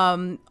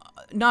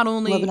 not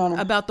only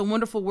about the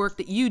wonderful work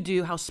that you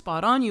do, how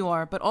spot on you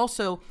are, but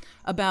also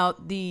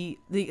about the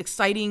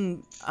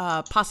exciting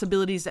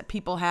possibilities that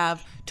people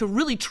have to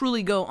really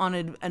truly go on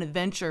an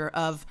adventure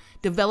of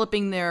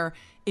developing their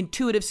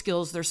intuitive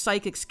skills, their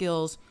psychic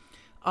skills.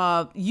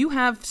 You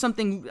have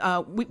something,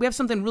 we have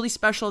something really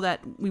special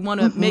that we want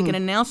to make an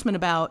announcement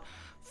about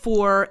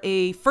for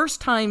a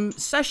first-time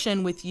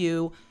session with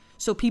you,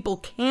 so people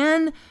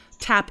can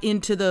tap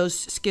into those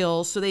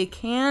skills, so they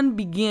can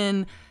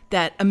begin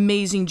that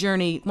amazing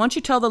journey. Why don't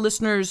you tell the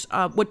listeners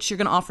what you're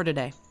going to offer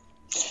today?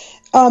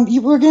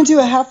 We're going to do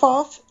a half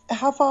off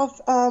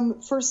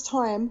first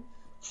time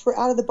for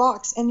Out of the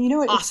Box. And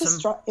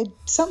awesome.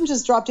 Something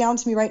just dropped down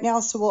to me right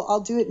now. So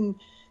I'll do it in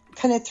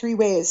kind of 3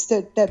 ways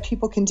that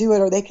people can do it,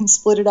 or they can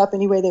split it up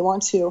any way they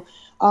want to.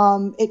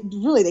 They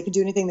can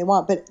do anything they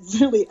want, but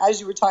really,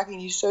 as you were talking,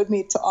 you showed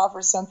me to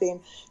offer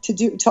something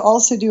to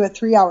also do a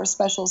 3-hour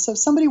special. So if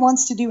somebody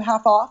wants to do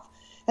half off,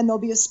 and there'll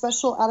be a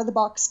special Out of the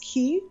Box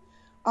key,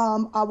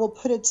 I will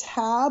put a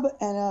tab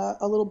and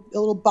a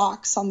little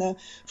box on the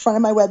front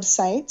of my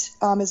website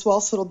as well,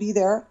 so it'll be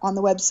there on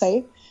the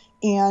website.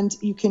 and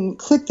you can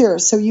click there.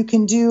 So you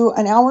can do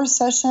an hour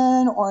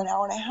session or an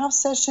hour and a half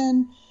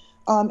session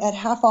at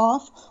half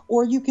off,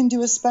 or you can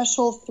do a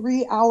special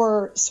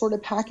 3-hour sort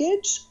of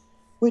package,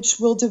 which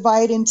we'll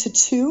divide into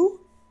two,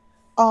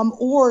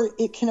 or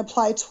it can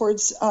apply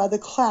towards the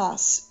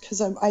class,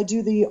 because I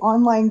do the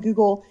online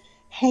Google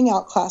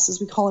Hangout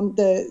classes. We call them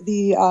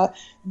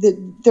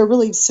they're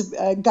really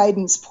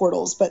guidance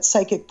portals, but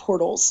psychic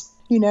portals.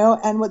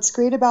 And what's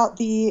great about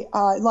a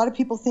lot of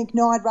people think,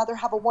 no, I'd rather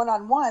have a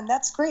one-on-one.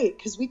 That's great,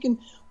 because we can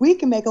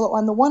make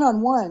on the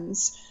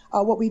one-on-ones.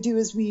 What we do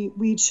is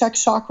we check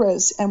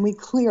chakras, and we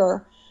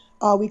clear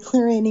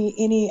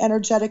any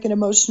energetic and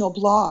emotional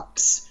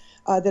blocks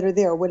that are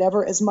there,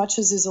 whatever, as much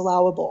as is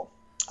allowable.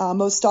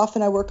 Most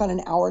often I work on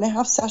an hour and a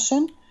half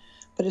session,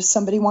 but if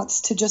somebody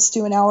wants to just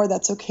do an hour,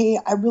 that's okay.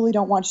 I really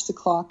don't watch the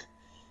clock.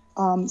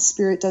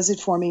 Spirit does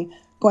it for me.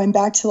 Going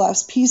back to the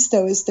last piece,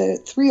 though, is the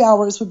 3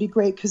 hours would be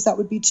great, because that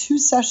would be 2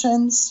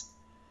 sessions,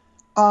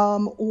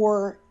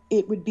 or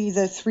it would be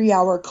the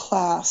 3-hour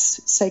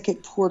class,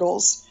 Psychic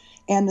Portals.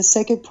 And the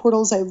Psychic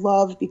Portals I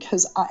love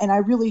because, and I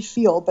really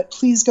feel, but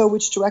please go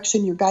which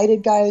direction you're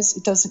guided, guys.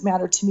 It doesn't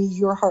matter to me.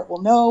 Your heart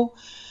will know.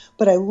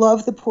 But I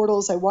love the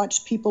portals. I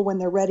watch people when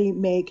they're ready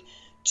make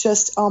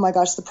just, oh my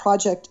gosh,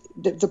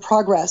 the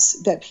progress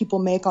that people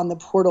make on the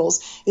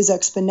portals is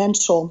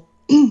exponential.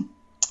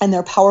 And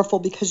they're powerful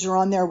because you're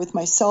on there with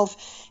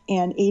myself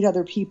and 8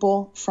 other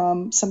people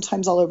from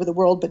sometimes all over the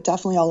world, but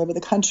definitely all over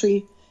the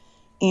country.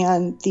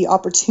 And the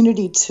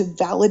opportunity to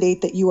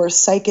validate that you are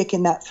psychic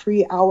in that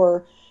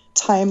 3-hour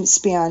time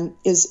span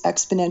is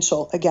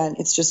exponential. Again,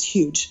 it's just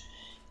huge.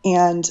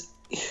 And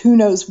who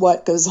knows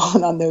what goes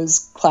on those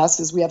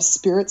classes. We have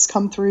spirits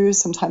come through,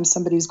 sometimes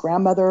somebody's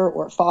grandmother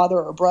or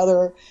father or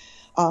brother.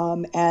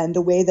 And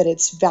the way that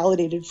it's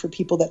validated for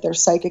people that they're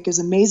psychic is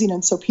amazing.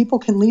 And so people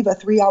can leave a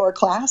 3-hour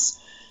class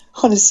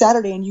on a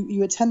Saturday, and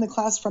you attend the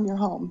class from your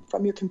home,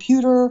 from your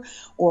computer,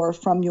 or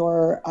from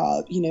your,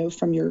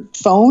 from your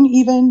phone.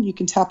 Even you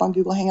can tap on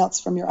Google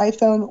Hangouts from your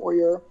iPhone or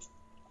your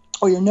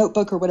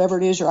notebook or whatever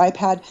it is, your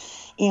iPad.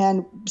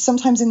 And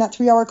sometimes in that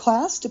 3-hour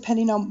class,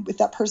 depending on if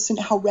that person,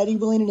 how ready,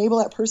 willing, and able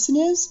that person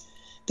is,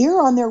 they're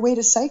on their way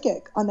to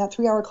psychic on that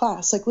 3-hour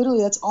class. Like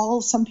literally, that's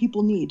all some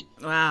people need.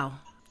 Wow.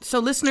 So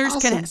listeners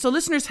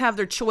listeners have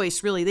their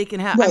choice. Really, they can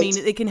have. Right. I mean,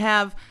 they can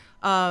have.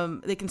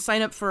 They can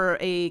sign up for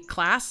a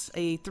class, part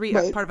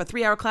of a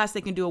 3-hour class.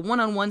 They can do a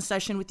one-on-one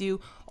session with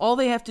you. All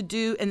they have to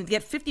do, and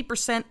get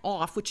 50%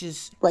 off, which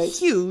is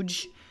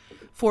huge.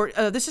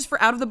 This is for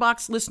out of the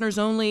box listeners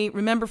only.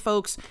 Remember,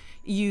 folks,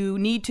 you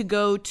need to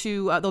go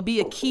to. There'll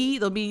be a key.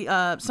 There'll be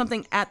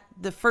something at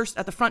the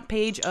front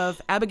page of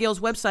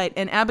Abigail's website.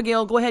 And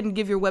Abigail, go ahead and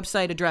give your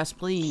website address,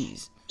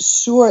 please.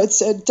 Sure,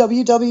 it's at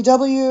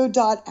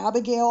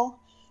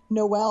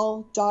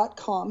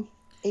www.abigailnoel.com.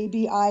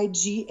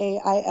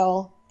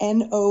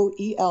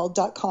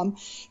 ABIGAILNOEL.com.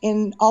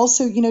 And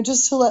also,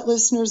 just to let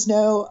listeners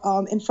know,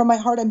 and from my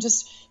heart, I'm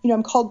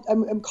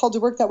called to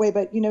work that way,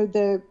 but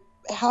the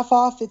half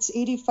off, it's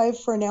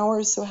 $85 for an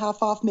hour. So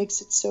half off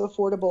makes it so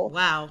affordable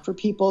for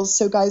people.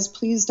 So guys,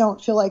 please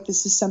don't feel like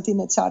this is something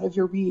that's out of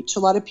your reach. A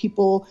lot of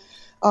people,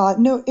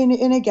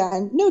 and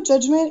again, no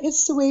judgment.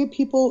 It's the way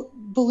people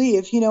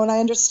believe, and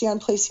I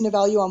understand placing a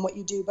value on what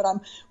you do, but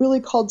I'm really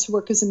called to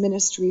work as a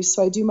ministry.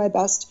 So I do my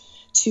best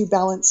to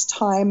balance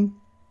time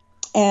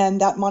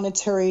and that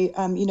monetary,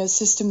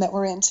 system that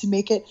we're in to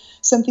make it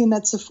something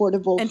that's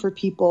affordable for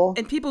people.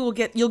 And people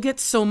you'll get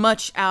so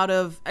much out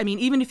of,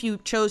 even if you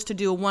chose to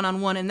do a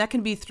one-on-one, and that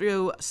can be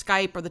through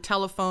Skype or the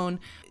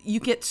telephone, you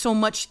get so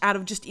much out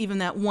of just even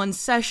that one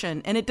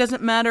session. And it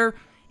doesn't matter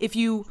if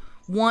you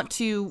want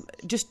to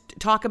just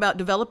talk about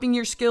developing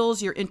your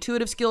skills, your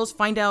intuitive skills,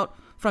 find out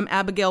from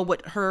Abigail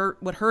what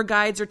her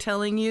guides are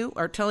telling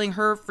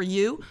her for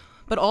you,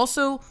 but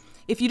also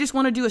if you just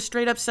want to do a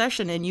straight up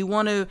session and you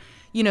want to,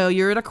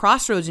 you're at a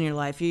crossroads in your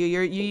life,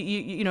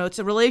 it's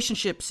a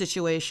relationship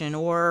situation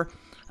or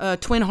a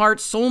twin heart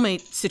soulmate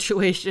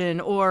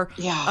situation or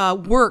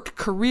work,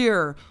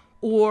 career,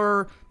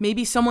 or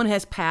maybe someone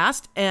has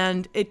passed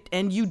and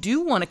you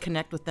do want to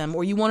connect with them,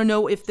 or you want to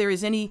know if there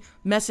is any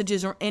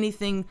messages or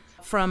anything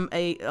from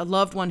a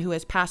loved one who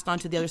has passed on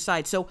to the other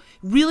side. So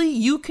really,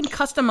 you can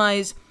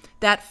customize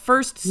that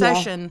first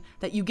session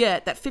that you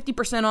get, that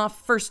 50%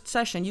 off first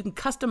session. You can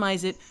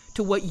customize it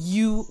to what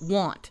you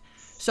want.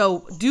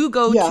 So do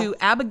go to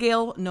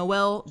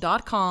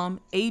AbigailNoel.com,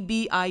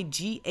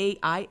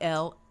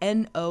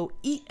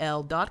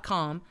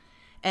 ABIGAILNOEL.com,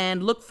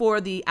 and look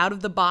for the Out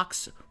of the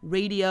Box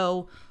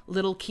Radio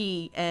little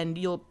key, and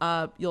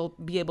you'll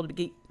be able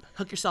to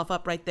hook yourself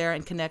up right there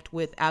and connect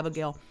with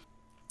Abigail.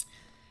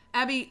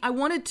 Abby, I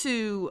wanted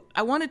to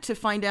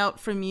find out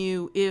from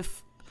you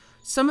if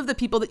some of the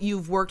people that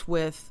you've worked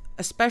with,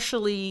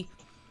 especially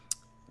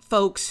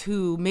folks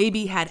who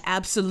maybe had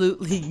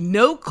absolutely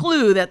no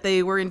clue that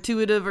they were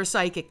intuitive or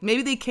psychic,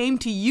 maybe they came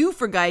to you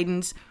for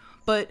guidance,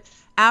 but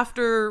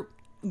after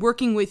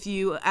working with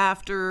you,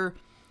 after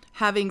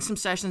having some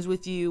sessions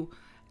with you,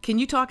 can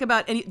you talk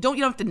about you don't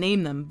have to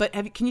name them, but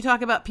can you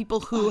talk about people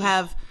who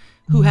have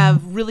who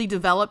have really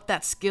developed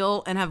that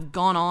skill and have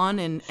gone on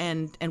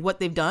and what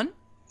they've done?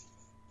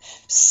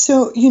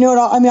 So, you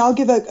know, I mean, I'll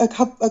give a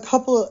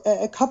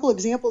couple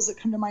examples that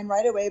come to mind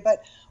right away,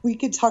 but we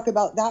could talk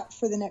about that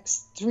for the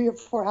next 3 or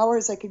 4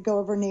 hours. I could go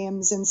over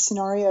names and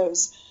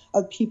scenarios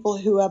of people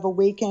who have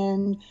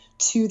awakened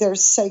to their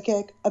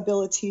psychic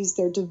abilities,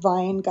 their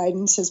divine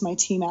guidance, as my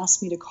team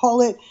asked me to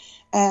call it,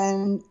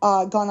 and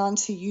gone on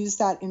to use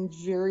that in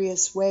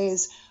various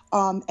ways.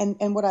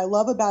 And what I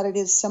love about it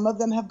is some of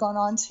them have gone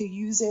on to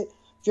use it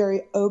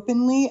very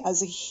openly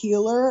as a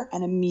healer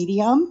and a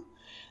medium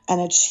and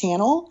a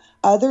channel.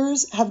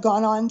 Others have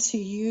gone on to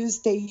use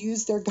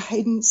their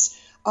guidance.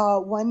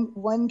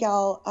 One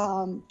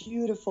gal,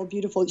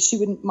 beautiful. She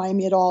wouldn't mind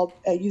me at all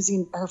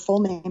using her full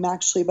name,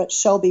 actually, but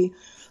Shelby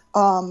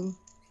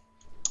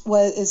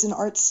is an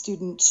art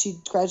student. She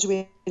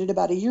graduated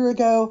about a year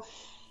ago,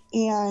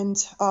 and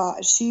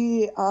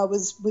she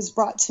was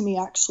brought to me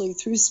actually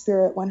through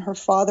spirit when her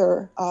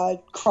father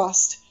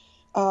crossed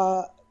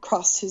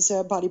his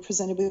body,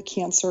 presented with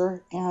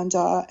cancer,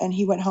 and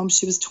he went home.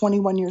 She was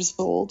 21 years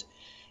old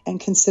and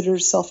considered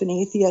herself an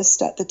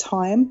atheist at the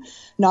time.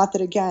 Not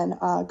that, again,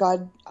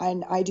 God,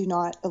 I do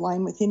not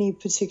align with any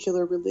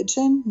particular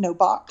religion, no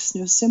box,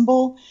 no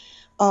symbol,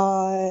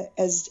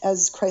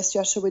 as Christ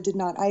Yeshua did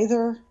not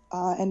either.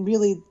 And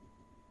really,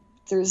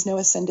 there is no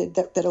ascended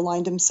that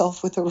aligned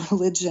himself with a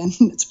religion.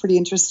 It's pretty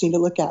interesting to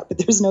look at, but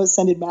there's no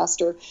ascended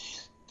master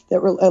that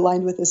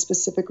aligned with a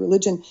specific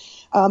religion,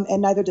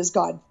 and neither does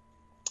God.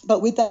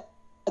 But with that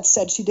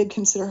said, she did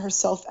consider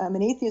herself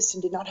an atheist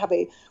and did not have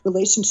a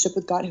relationship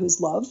with God, who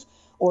is love,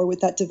 or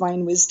with that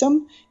divine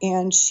wisdom.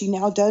 And she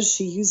now does.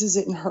 She uses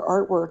it in her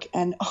artwork.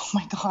 And oh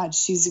my God,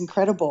 she's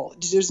incredible.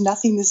 There's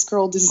nothing this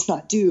girl does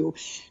not do.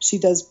 She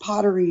does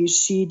pottery.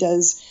 She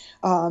does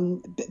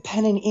pen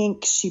and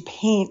ink. She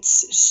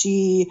paints.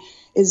 She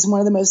is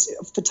one of the most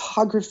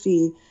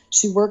photography.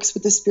 She works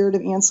with the spirit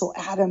of Ansel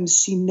Adams.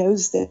 She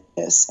knows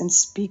this and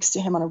speaks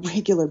to him on a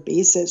regular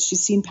basis.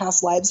 She's seen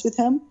past lives with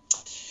him.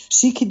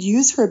 She could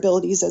use her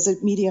abilities as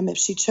a medium if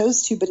she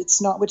chose to, but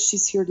it's not what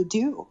she's here to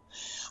do.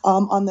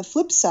 On the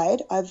flip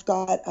side, I've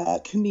got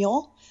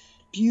Camille.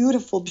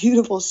 Beautiful.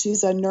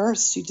 She's a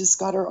nurse. She just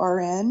got her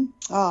RN.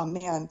 Oh,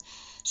 man.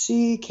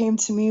 She came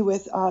to me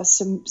with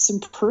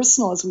some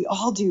personal, as we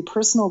all do,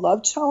 personal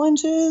love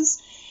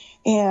challenges.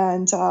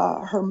 And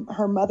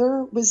her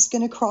mother was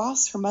going to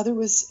cross. Her mother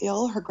was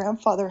ill. Her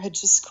grandfather had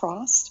just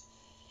crossed.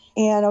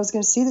 And I was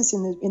going to say this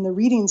in the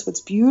readings. What's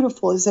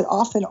beautiful is that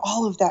often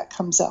all of that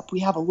comes up.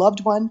 We have a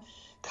loved one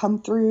come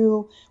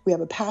through. We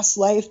have a past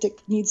life that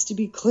needs to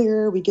be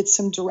clear. We get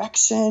some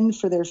direction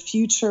for their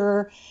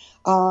future.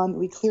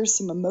 We clear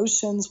some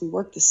emotions. We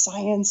work the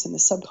science and the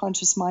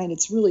subconscious mind.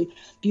 It's really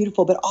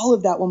beautiful. But all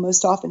of that will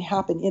most often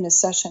happen in a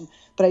session.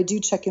 But I do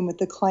check in with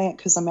the client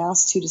because I'm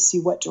asked to see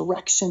what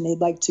direction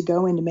they'd like to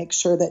go in to make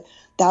sure that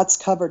that's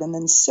covered. And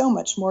then so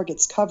much more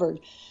gets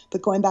covered.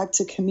 But going back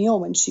to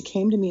Camille, when she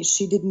came to me,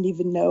 she didn't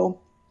even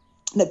know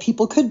that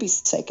people could be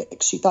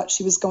psychic. She thought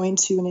she was going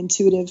to an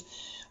intuitive,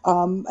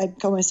 I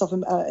call myself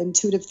an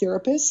intuitive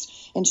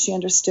therapist, and she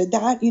understood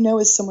that,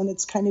 as someone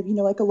that's kind of,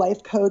 like a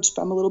life coach,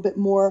 but I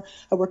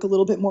work a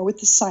little bit more with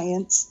the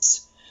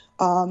science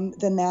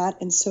than that.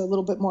 And so a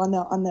little bit more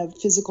on the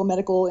physical,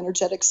 medical,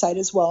 energetic side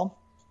as well.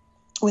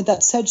 With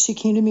that said, she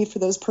came to me for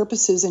those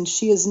purposes, and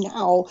she is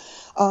now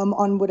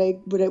on what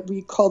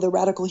we call the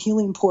radical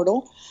healing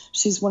portal.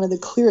 She's one of the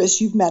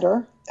clearest. You've met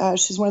her.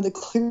 She's one of the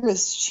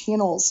clearest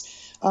channels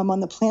on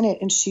the planet,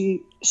 and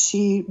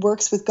she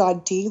works with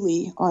God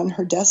daily on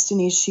her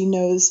destiny. She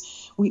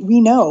knows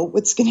we know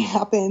what's going to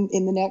happen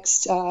in the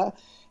next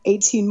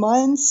 18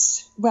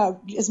 months.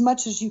 Well, as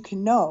much as you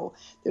can know.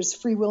 There's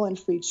free will and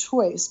free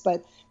choice,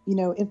 but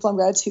in Flame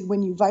Gratitude,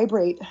 when you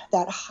vibrate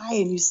that high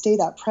and you stay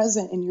that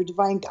present and your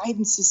divine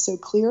guidance is so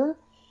clear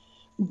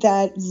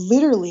that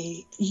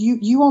literally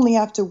you only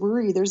have to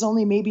worry. There's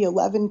only maybe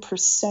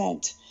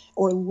 11%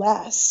 or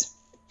less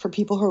for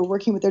people who are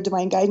working with their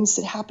divine guidance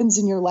that happens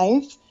in your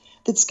life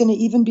that's going to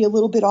even be a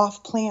little bit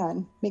off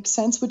plan. Makes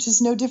sense? Which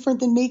is no different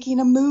than making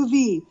a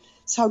movie.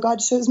 It's how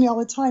God shows me all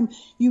the time.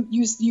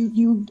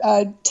 You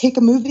take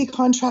a movie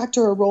contract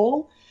or a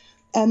role,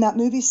 and that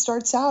movie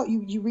starts out,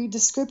 you read the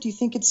script, you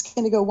think it's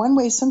going to go one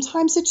way.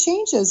 Sometimes it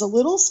changes a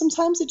little,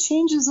 sometimes it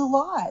changes a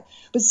lot,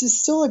 but it's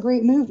still a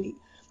great movie.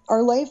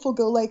 Our life will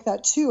go like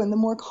that too. And the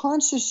more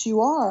conscious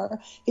you are,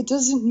 it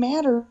doesn't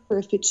matter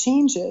if it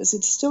changes,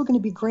 it's still going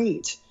to be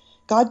great.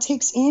 God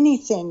takes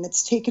anything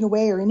that's taken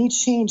away or any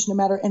change, no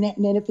matter, and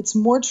if it's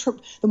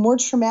the more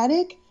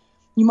traumatic,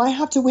 you might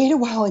have to wait a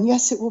while. And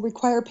yes, it will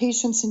require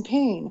patience and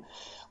pain,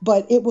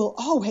 but it will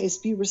always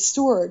be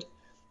restored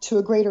to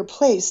a greater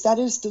place. That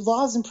is the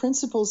laws and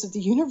principles of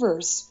the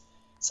universe.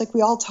 It's like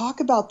we all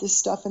talk about this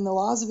stuff and the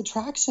laws of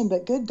attraction,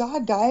 but good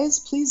God, guys,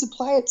 please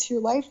apply it to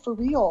your life for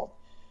real.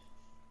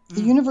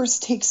 The universe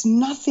takes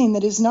nothing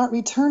that is not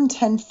returned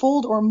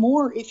tenfold or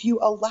more if you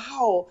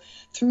allow,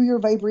 through your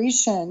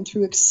vibration,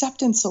 through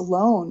acceptance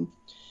alone.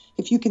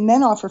 If you can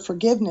then offer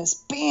forgiveness,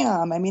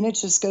 bam, I mean, it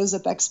just goes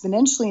up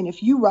exponentially. And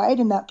if you ride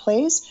in that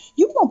place,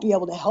 you won't be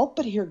able to help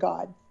but hear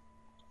God.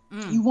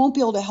 You won't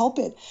be able to help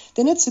it.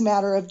 Then it's a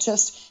matter of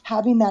just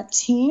having that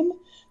team,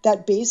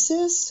 that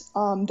basis,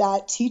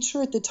 that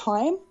teacher at the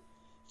time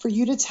for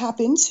you to tap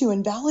into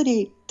and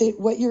validate that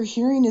what you're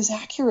hearing is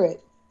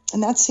accurate.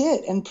 And that's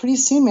it. And pretty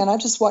soon, man, I've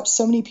just watched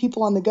so many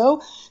people on the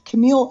go.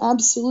 Camille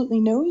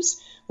absolutely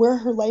knows where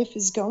her life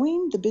is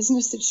going, the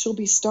business that she'll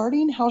be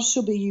starting, how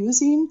she'll be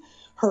using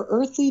her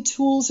earthly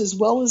tools as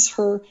well as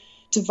her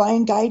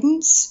divine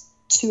guidance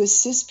to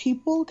assist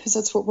people, because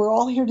that's what we're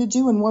all here to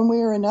do in one way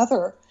or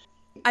another.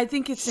 I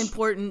think it's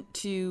important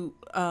to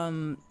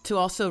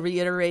also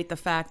reiterate the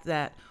fact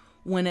that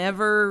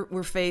whenever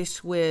we're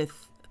faced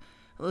with,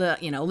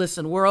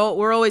 listen, we're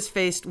always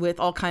faced with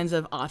all kinds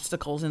of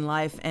obstacles in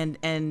life, and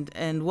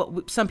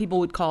what some people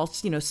would call,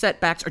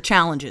 setbacks or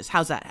challenges.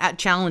 How's that?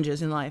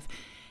 Challenges in life.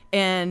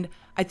 And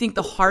I think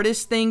the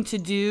hardest thing to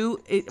do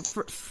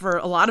for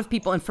a lot of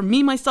people, and for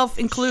me, myself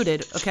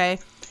included, okay,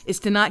 is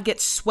to not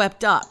get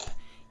swept up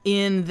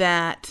in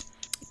that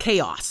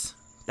chaos.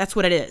 That's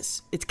what it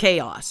is. It's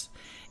chaos.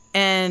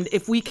 And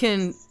if we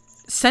can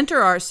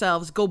center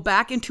ourselves, go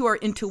back into our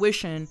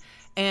intuition,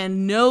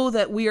 and know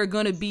that we are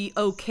going to be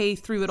okay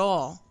through it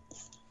all,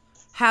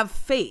 have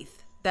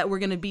faith that we're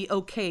going to be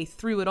okay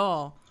through it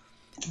all,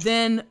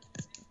 then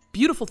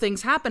beautiful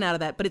things happen out of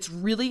that. But it's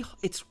really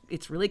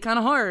kind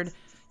of hard,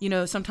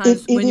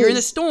 sometimes when you're in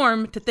a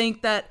storm, to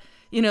think that,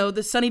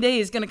 the sunny day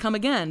is going to come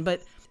again.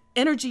 But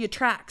energy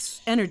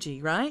attracts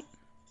energy, right?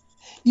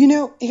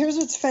 Here's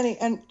what's funny.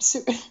 And so,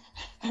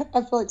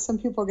 I feel like some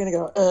people are going to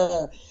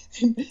go,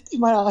 they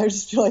might all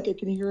just feel like I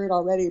can hear it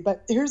already.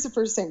 But here's the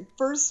first thing.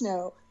 First,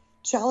 know,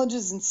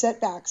 challenges and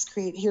setbacks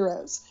create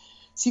heroes.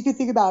 So you can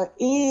think about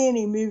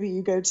any movie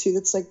you go to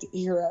that's like the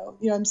hero.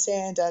 You know what I'm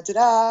saying? Da, da,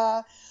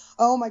 da.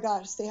 Oh my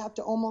gosh, they have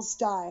to almost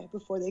die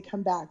before they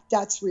come back.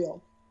 That's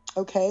real.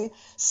 Okay?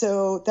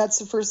 So that's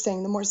the first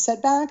thing. The more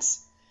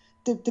setbacks,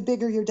 the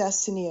bigger your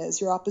destiny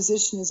is. Your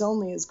opposition is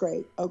only as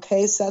great.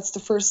 Okay? So that's the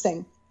first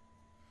thing.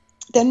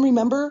 Then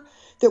remember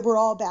that we're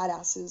all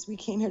badasses. We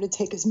came here to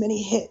take as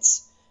many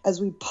hits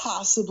as we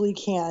possibly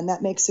can.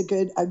 That makes a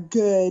good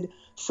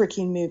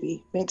freaking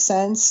movie. Makes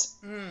sense?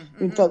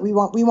 Mm-hmm. But we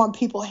want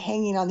people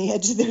hanging on the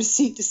edge of their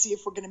seat to see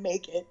if we're going to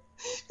make it.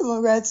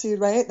 Gratitude,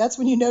 right? That's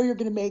when you know you're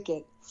going to make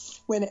it.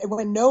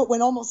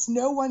 When almost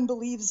no one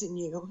believes in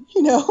you,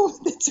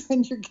 that's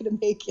when you're going to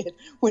make it.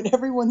 When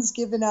everyone's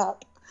given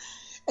up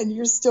and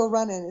you're still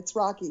running. It's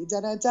Rocky.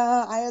 Da da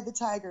da. Eye of the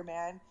tiger,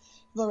 man.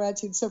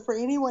 Gratitude. So for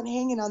anyone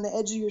hanging on the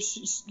edge of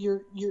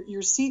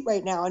your seat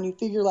right now, and you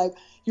figure like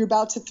you're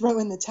about to throw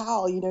in the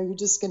towel, you're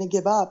just going to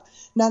give up.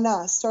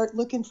 Nah. Start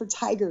looking for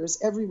tigers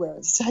everywhere.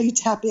 That's how you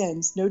tap in.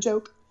 It's no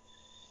joke.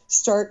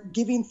 Start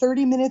giving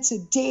 30 minutes a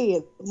day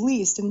at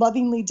least, and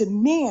lovingly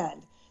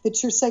demand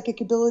that your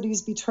psychic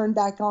abilities be turned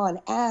back on.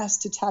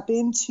 Ask to tap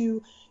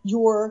into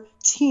your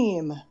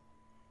team.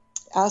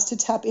 Ask to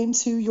tap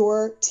into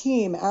your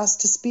team. Ask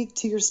to speak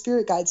to your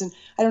spirit guides. And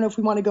I don't know if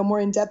we want to go more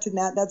in depth in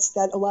that.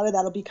 A lot of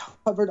that will be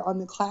covered on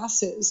the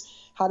classes,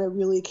 how to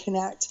really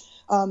connect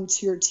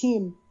to your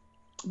team.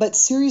 But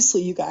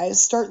seriously, you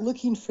guys, start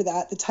looking for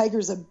that. The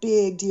tiger's a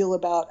big deal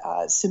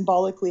about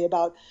symbolically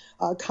about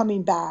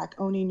coming back,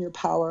 owning your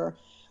power.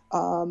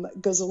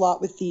 Goes a lot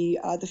with the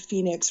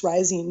phoenix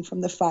rising from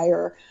the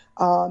fire,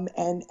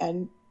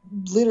 and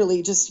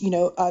literally just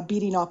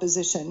beating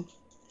opposition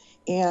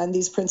and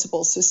these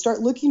principles. So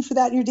start looking for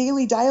that in your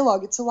daily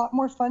dialogue. It's a lot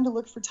more fun to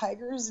look for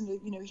tigers and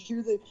to,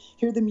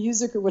 hear the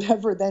music or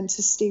whatever than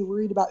to stay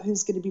worried about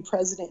who's going to be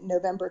president in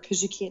November,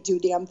 because you can't do a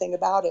damn thing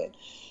about it. You know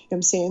what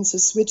I'm saying? So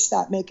switch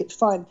that, make it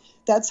fun.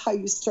 That's how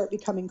you start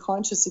becoming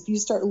conscious. If you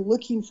start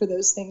looking for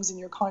those things in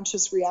your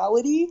conscious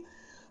reality,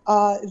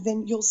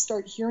 then you'll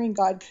start hearing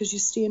God, because you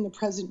stay in the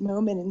present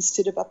moment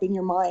instead of up in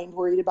your mind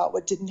worried about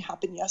what didn't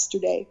happen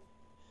yesterday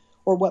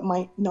or what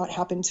might not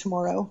happen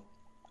tomorrow.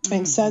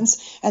 Makes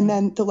sense? And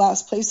then the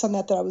last place on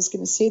that I was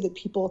going to say that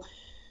people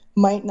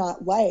might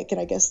not like,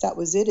 and I guess that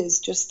was it, is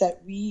just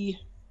that we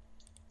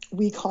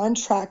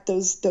contract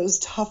those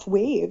tough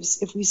waves.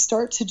 If we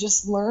start to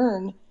just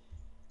learn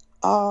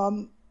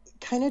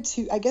kind of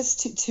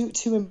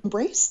to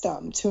embrace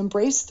them, to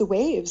embrace the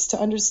waves, to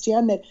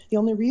understand that the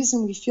only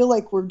reason we feel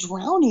like we're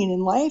drowning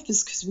in life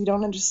is because we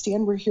don't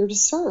understand we're here to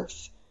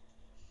surf,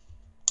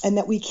 and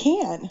that we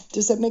can.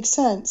 Does that make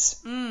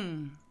sense?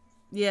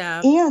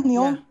 Yeah.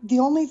 And the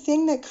only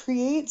thing that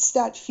creates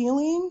that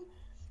feeling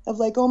of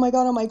like, oh my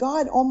God,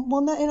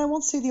 and I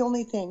won't say the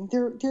only thing.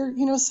 There,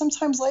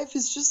 sometimes life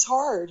is just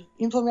hard.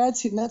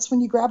 Gratitude, and that's when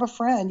you grab a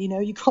friend.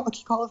 You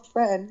call a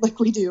friend like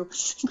we do.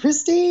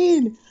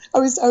 Christine,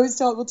 we'll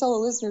tell the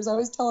listeners. I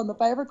always tell them, if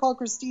I ever call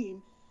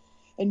Christine,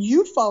 and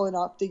you've fallen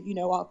off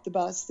the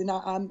bus, then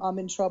I'm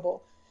in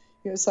trouble.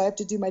 So I have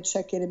to do my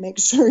check-in and make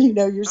sure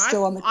you're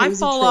still on the crazy train. I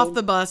fall off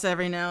the bus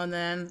every now and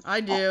then.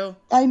 I do.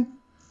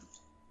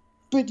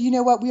 But you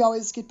know what? We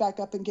always get back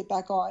up and get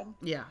back on.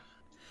 Yeah.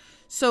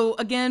 So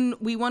again,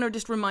 we want to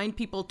just remind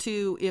people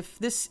too, if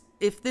this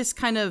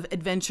kind of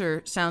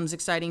adventure sounds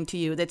exciting to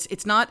you,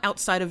 it's not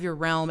outside of your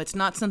realm. It's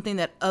not something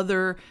that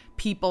other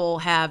people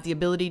have the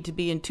ability to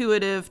be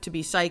intuitive, to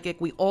be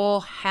psychic. We all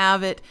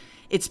have it.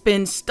 It's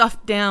been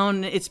stuffed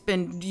down. It's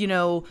been,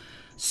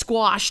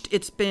 squashed.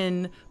 It's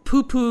been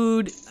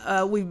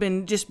poo-pooed. We've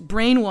been just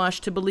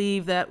brainwashed to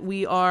believe that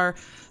we are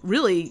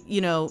really,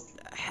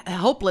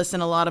 helpless in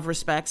a lot of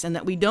respects, and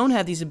that we don't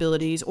have these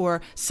abilities, or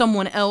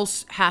someone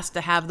else has to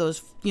have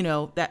those,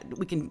 that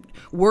we can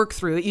work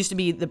through. It used to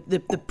be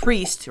the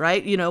priest,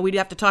 right? We'd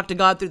have to talk to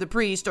God through the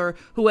priest or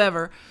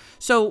whoever.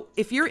 So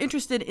if you're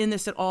interested in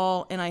this at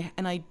all, and I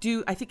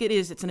think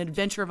it's an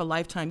adventure of a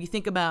lifetime. You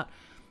think about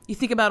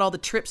all the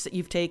trips that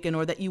you've taken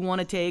or that you want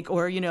to take,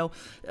 or,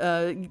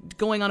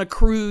 going on a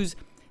cruise.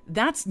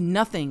 That's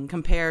nothing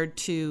compared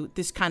to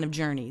this kind of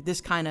journey, this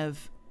kind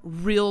of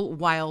real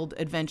wild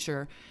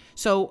adventure.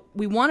 So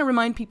we want to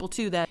remind people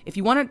too that if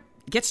you want to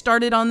get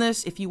started on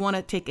this, if you want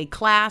to take a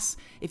class,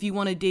 if you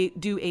want to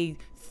do a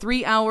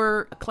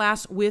 3-hour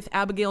class with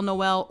Abigail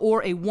Noel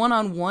or a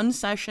one-on-one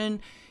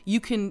session,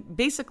 you can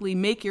basically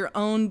make your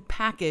own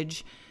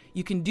package.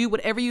 You can do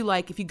whatever you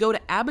like. If you go to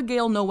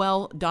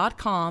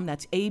abigailnoel.com,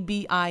 that's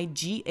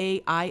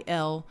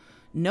ABIGAIL,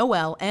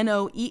 Noel,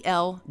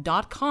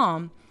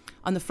 NOEL.com,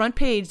 on the front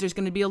page, there's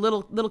going to be a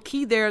little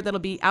key there that'll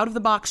be Out of the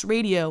Box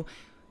Radio.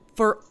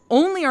 For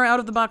only our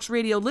Out of the Box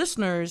Radio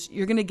listeners,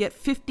 you're going to get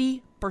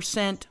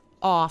 50%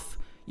 off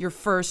your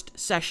first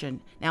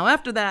session. Now,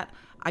 after that,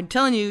 I'm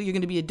telling you, you're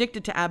going to be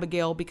addicted to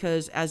Abigail,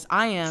 because as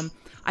I am,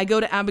 I go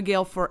to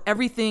Abigail for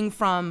everything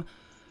from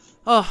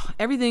career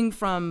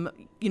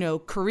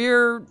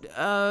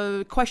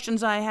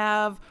questions I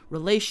have,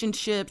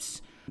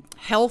 relationships,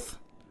 health.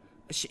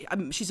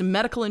 She's a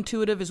medical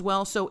intuitive as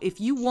well. So if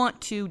you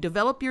want to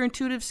develop your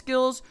intuitive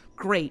skills,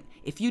 great.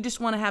 If you just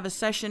want to have a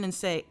session and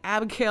say,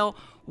 Abigail,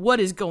 what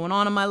is going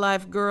on in my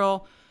life,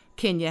 girl?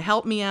 Can you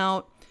help me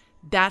out?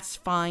 That's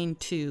fine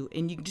too.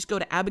 And you can just go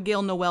to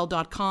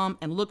abigailnoel.com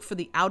and look for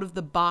the Out of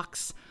the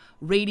Box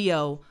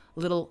Radio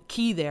little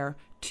key there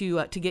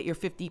to get your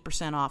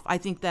 50% off. I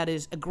think that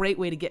is a great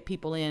way to get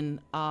people in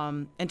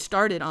and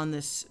started on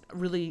this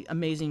really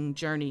amazing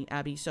journey,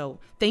 Abby. So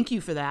thank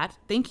you for that.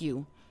 Thank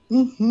you.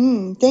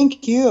 Mm-hmm.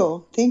 Thank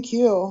you.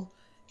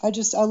 I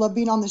love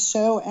being on the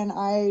show, and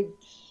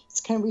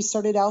it's kind of, we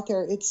started out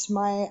there. It's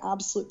my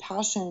absolute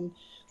passion.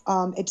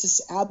 It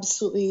just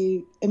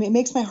absolutely, it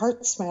makes my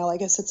heart smile. I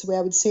guess that's the way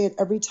I would say it.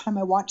 Every time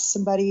I watch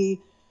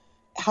somebody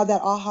have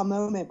that aha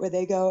moment where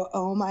they go,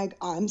 oh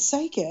I'm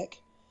psychic.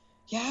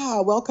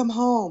 Yeah, welcome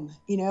home.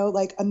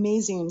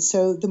 Amazing.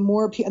 So the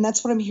more people, and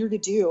that's what I'm here to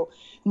do.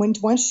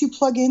 Once you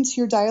plug into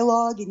your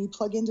dialogue and you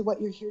plug into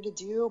what you're here to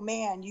do,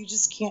 man, you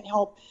just can't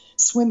help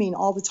swimming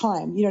all the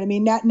time. You know what I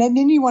mean? And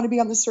then you want to be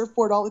on the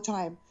surfboard all the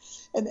time.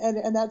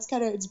 And that's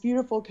it's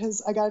beautiful,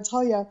 because I got to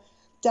tell you,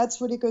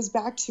 that's what it goes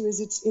back to, is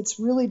it's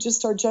really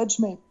just our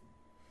judgment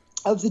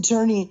of the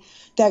journey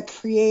that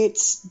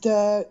creates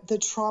the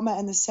trauma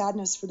and the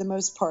sadness for the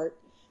most part.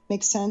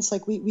 Makes sense?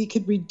 Like we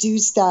could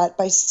reduce that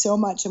by so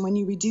much. And when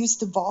you reduce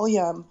the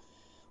volume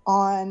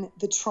on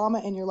the trauma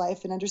in your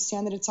life and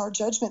understand that it's our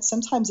judgment,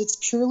 sometimes it's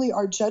purely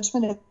our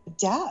judgment of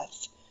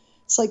death.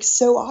 It's like,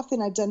 so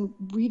often I've done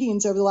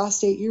readings over the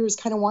last 8 years,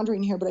 kind of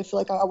wandering here, but I feel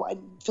like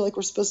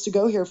we're supposed to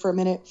go here for a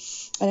minute,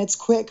 and it's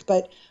quick,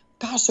 but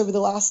gosh, over the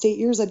last 8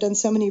 years, I've done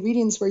so many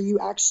readings where you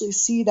actually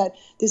see that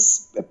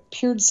this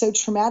appeared so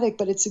traumatic,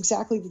 but it's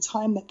exactly the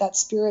time that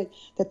spirit,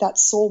 that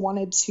soul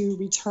wanted to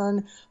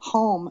return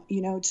home,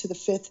 to the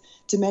fifth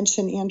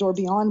dimension and or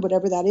beyond,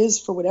 whatever that is,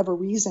 for whatever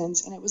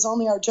reasons. And it was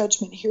only our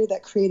judgment here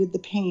that created the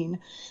pain.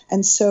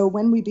 And so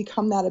when we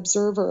become that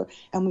observer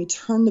and we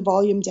turn the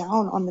volume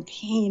down on the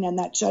pain and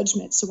that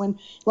judgment, so when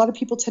a lot of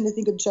people tend to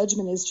think of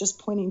judgment as just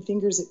pointing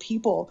fingers at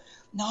people,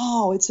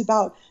 no, it's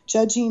about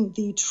judging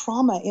the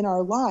trauma in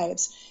our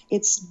lives.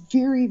 It's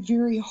very,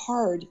 very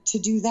hard to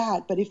do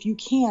that. But if you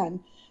can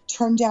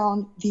turn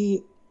down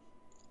the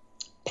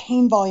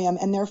pain volume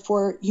and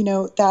therefore,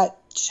 that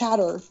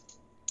chatter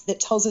that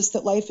tells us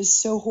that life is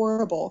so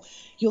horrible,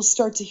 you'll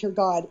start to hear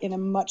God in a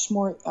much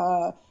more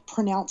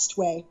pronounced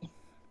way.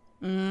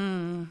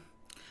 And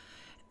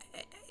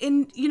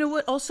you know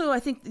what? Also,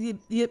 I think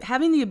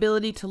having the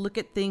ability to look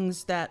at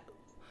things that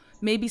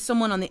maybe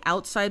someone on the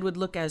outside would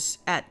look as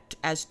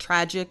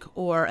tragic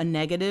or a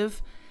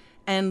negative,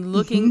 and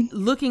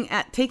looking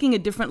at taking a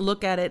different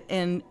look at it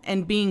and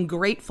being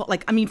grateful.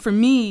 For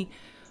me,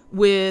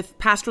 with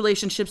past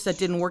relationships that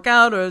didn't work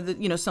out, or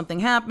that, something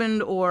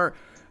happened, or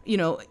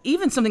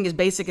even something as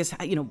basic as,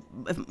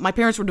 if my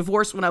parents were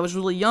divorced when I was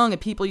really young,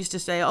 and people used to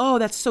say, oh,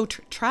 that's so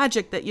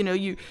tragic that,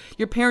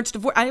 your parents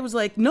divorced. I was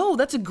like, no,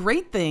 that's a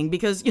great thing,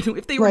 because,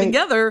 if they were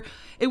together,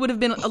 it would have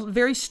been a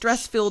very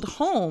stress-filled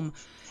home.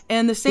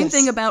 And the same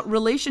thing about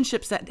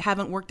relationships that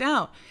haven't worked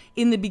out.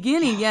 In the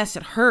beginning, yes,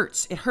 it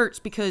hurts. It hurts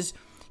because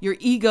Your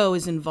ego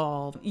is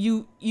involved.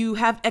 You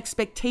have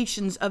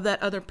expectations of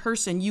that other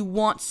person. You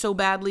want so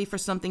badly for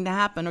something to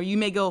happen. Or you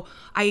may go,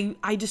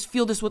 I just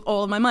feel this with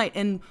all of my might.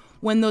 And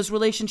when those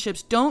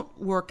relationships don't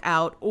work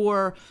out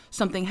or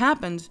something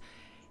happens,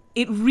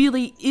 it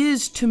really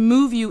is to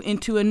move you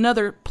into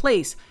another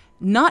place.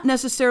 Not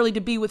necessarily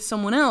to be with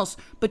someone else,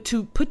 but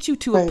to put you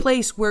to a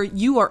place where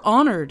you are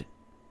honored.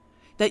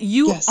 That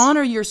you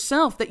honor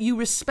yourself, that you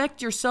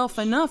respect yourself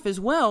enough as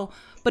well,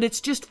 but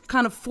it's just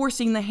kind of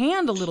forcing the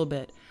hand a little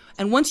bit.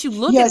 And once you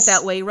look at it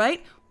that way,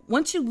 right?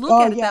 Once you look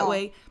at it that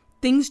way,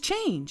 things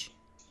change.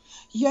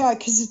 Yeah,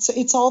 because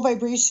it's all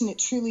vibration. It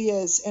truly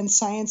is. And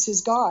science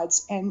is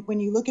God's. And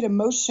when you look at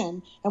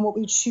emotion and what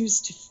we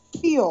choose to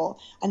feel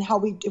and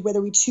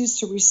whether we choose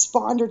to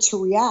respond or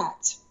to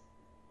react,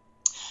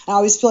 I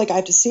always feel like I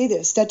have to say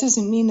this. That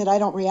doesn't mean that I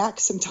don't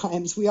react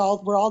sometimes. We're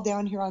all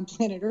down here on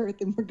planet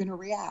Earth, and we're going to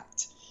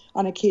react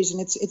on occasion.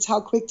 It's how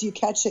quick do you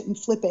catch it and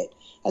flip it,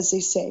 as they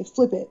say.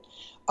 Flip it.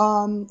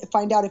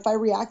 Find out if I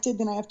reacted,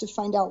 then I have to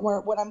find out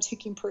what I'm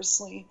taking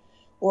personally,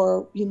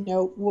 or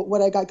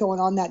what I got going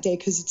on that day,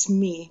 because it's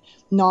me,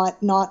 not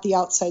the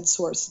outside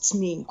source. It's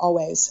me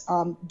always.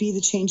 Be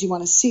the change you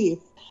want to see.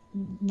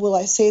 Will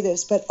I say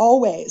this? But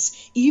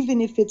always,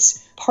 even if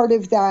it's part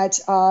of that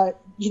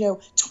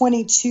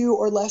 22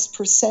 or less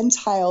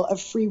percentile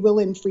of free will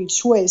and free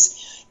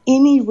choice,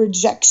 any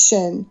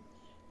rejection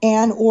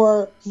and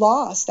or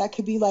loss, that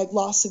could be like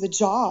loss of a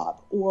job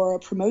or a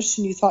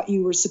promotion you thought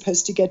you were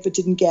supposed to get but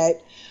didn't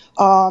get.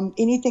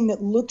 Anything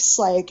that looks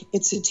like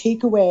it's a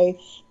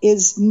takeaway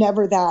is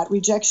never that.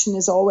 Rejection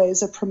is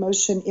always a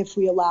promotion if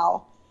we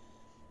allow.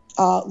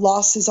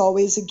 Loss is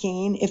always a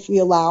gain if we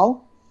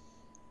allow.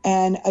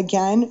 And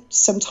again,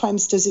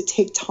 sometimes does it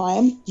take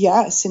time?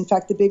 Yes. In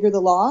fact, the bigger the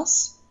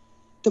loss,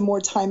 the more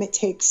time it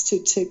takes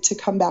to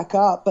come back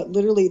up. But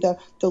literally, the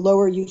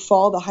lower you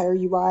fall, the higher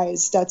you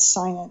rise. That's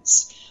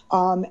science.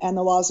 And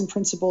the laws and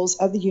principles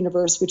of the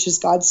universe, which is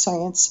God's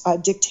science,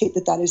 dictate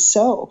that is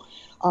so.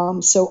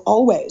 So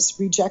always,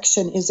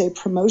 rejection is a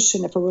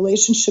promotion. If a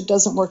relationship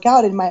doesn't work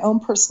out in my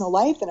own personal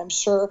life, and I'm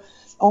sure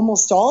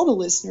almost all the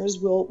listeners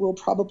will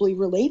probably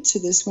relate to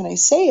this when I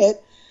say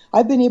it,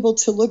 I've been able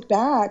to look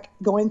back,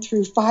 going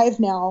through 5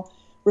 now,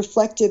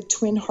 reflective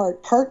twin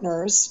heart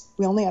partners.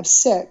 We only have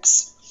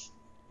 6.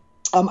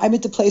 I'm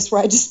at the place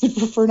where I just would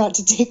prefer not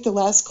to take the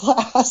last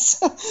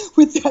class.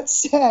 With that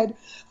said,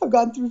 I've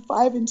gone through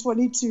 5 in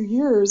 22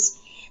 years.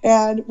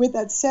 And with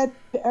that said,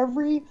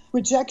 every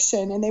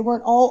rejection, and they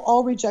weren't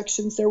all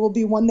rejections, there will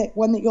be one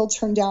that you'll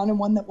turn down and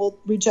one that will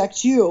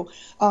reject you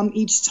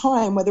each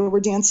time, whether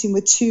we're dancing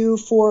with 2,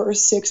 4, or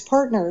 6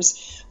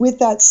 partners. With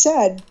that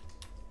said,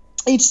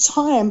 each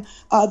time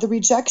the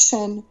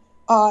rejection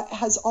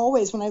has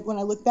always, when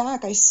I look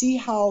back, I see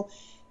how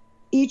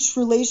each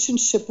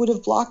relationship would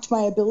have blocked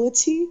my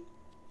ability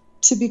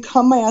to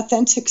become my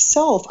authentic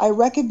self. I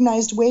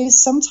recognized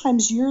ways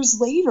sometimes years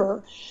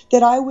later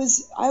that I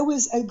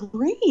was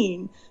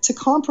agreeing to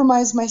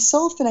compromise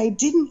myself, and I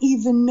didn't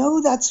even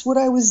know that's what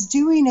I was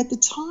doing at the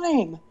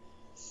time.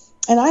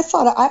 And I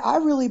thought, I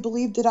really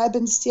believed that I've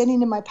been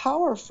standing in my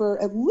power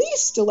for at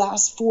least the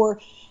last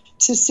 4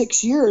 to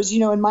 6 years,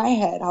 in my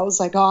head. I was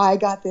like, oh, I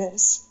got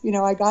this,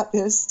 I got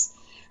this.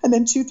 And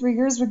then 2-3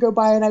 years would go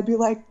by and I'd be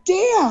like,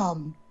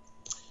 damn,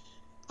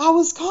 I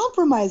was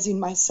compromising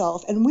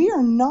myself. And we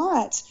are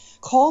not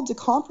called to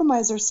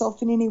compromise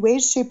ourselves in any way,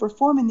 shape, or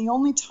form. And the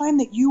only time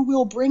that you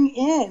will bring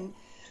in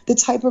the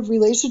type of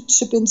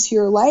relationship into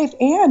your life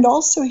and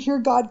also hear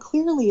God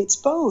clearly, it's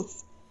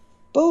both.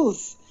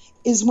 Both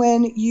is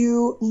when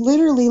you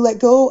literally let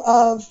go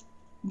of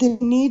the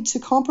need to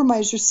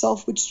compromise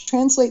yourself, which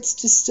translates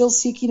to still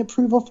seeking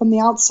approval from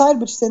the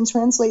outside, which then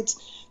translates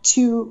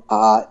to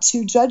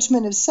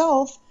judgment of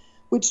self,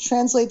 which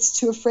translates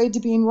to afraid to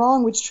being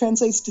wrong, which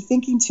translates to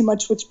thinking too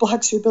much, which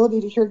blocks your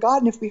ability to hear God.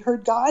 And if we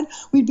heard God,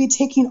 we'd be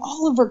taking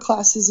all of our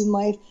classes in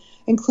life,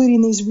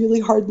 including these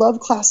really hard love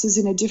classes,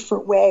 in a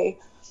different way.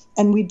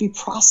 And we'd be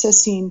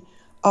processing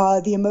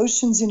the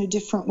emotions in a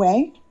different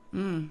way.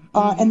 And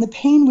the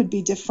pain would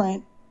be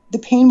different. The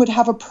pain would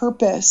have a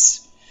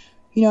purpose.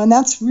 And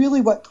that's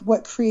really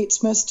what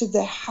creates most of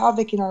the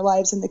havoc in our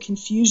lives, and the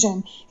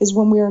confusion is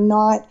when we are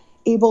not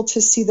able to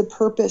see the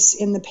purpose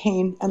in the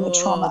pain and the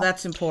trauma.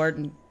 That's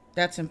important.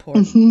 That's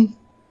important. Mm-hmm.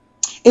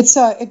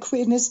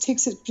 And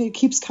it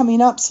keeps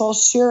coming up, so I'll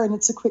share, and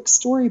it's a quick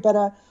story, but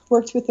I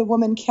worked with a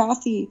woman,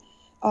 Kathy,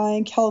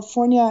 in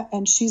California,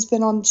 and she's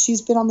been on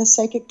the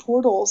psychic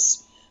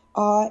portals,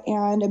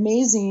 and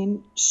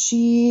amazing.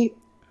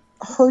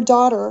 Her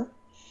daughter,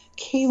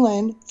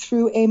 Kaylin,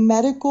 through a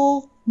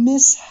medical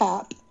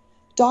mishap,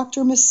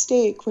 doctor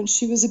mistake, when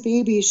she was a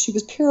baby, she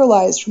was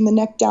paralyzed from the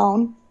neck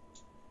down.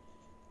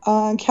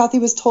 Kathy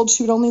was told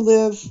she would only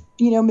live,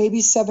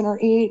 maybe 7 or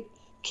 8.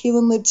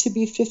 Kaylin lived to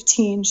be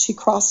 15. She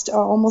crossed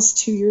almost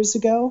 2 years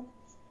ago.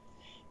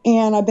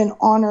 And I've been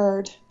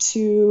honored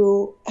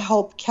to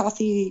help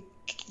Kathy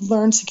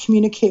learn to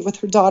communicate with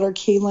her daughter,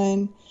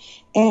 Kaylin.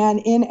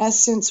 And in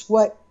essence,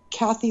 what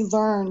Kathy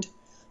learned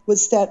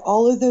was that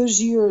all of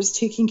those years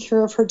taking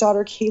care of her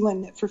daughter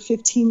Kaylin, that for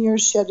 15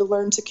 years she had to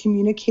learn to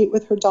communicate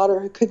with her daughter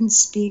who couldn't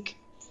speak.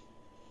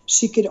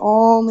 She could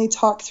only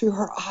talk through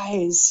her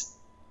eyes.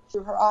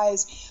 Through her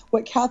eyes.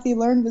 What Kathy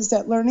learned was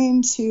that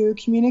learning to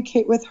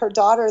communicate with her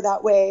daughter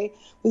that way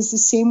was the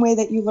same way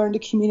that you learn to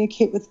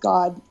communicate with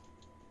God.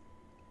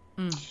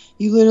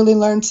 You literally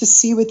learn to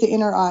see with the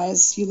inner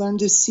eyes. You learn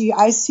to see.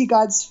 I see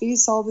God's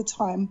face all the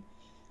time.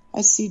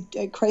 I see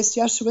Christ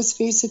Yeshua's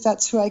face if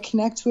that's who I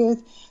connect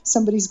with,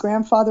 somebody's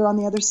grandfather on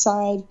the other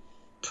side,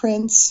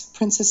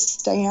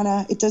 Princess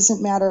Diana. It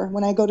doesn't matter.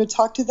 When I go to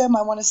talk to them,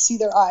 I want to see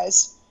their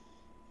eyes.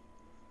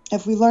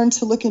 If we learn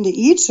to look into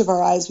each of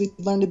our eyes, we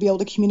learn to be able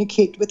to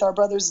communicate with our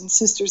brothers and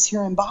sisters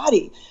here in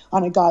body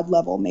on a God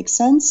level. Make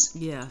sense?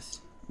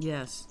 Yes.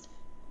 Yes.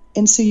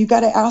 And so you got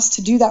to ask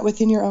to do that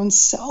within your own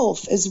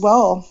self as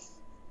well.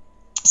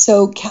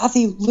 So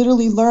Kathy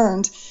literally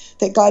learned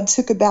that God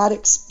took a bad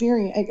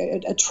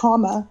experience, a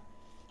trauma.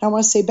 I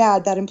want to say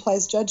bad, that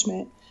implies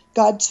judgment.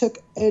 God took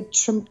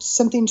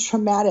something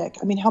traumatic.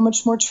 I mean, how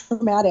much more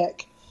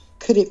traumatic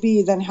could it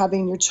be than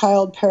having your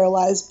child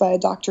paralyzed by a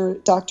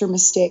doctor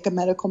mistake, a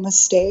medical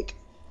mistake?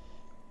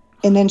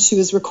 And then she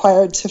was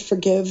required to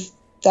forgive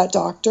that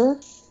doctor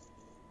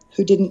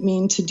who didn't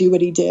mean to do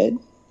what he did.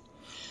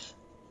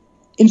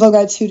 Invoke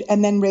gratitude,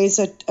 and then raise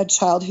a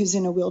child who's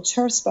in a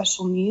wheelchair,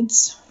 special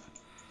needs,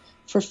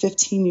 for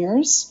 15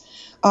 years,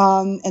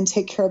 and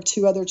take care of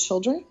 2 other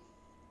children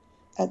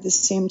at the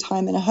same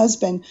time, and a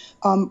husband.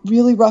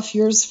 Really rough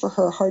years for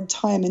her, hard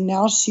time. And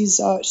now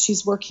she's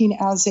working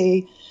as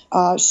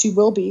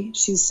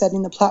she's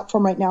setting the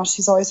platform right now.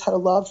 She's always had a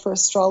love for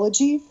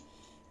astrology,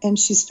 and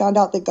she's found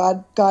out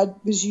that God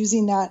was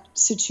using that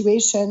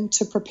situation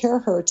to prepare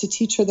her, to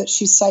teach her that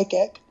she's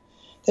psychic,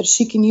 that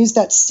she can use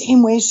that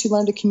same way she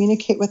learned to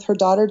communicate with her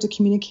daughter to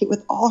communicate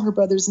with all her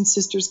brothers and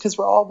sisters, because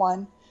we're all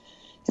one.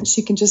 And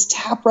she can just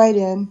tap right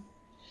in.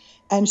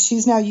 And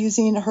she's now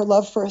using her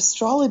love for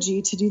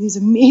astrology to do these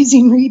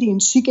amazing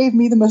readings. She gave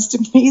me the most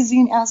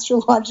amazing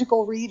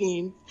astrological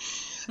reading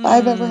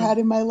I've ever had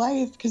in my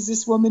life, because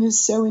this woman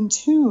is so in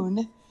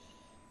tune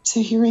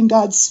to hearing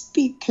God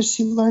speak, because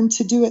she learned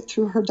to do it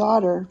through her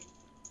daughter.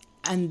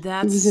 And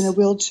who was in a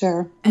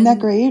wheelchair. Isn't that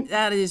great?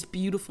 That is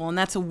beautiful. And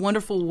that's a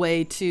wonderful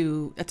way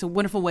to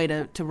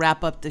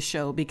wrap up the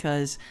show,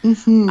 because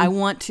I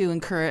want to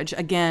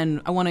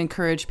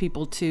encourage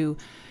people to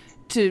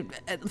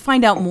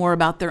find out more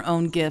about their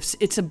own gifts.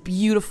 It's a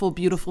beautiful,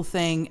 beautiful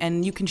thing.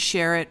 And you can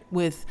share it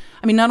with,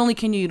 not only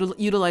can you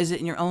utilize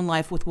it in your own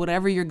life with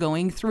whatever you're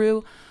going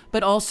through,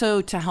 but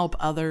also to help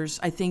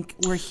others. I think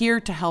we're here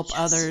to help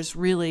others,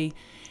 really.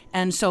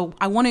 And so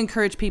I want to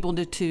encourage people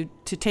to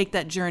take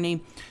that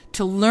journey,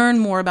 to learn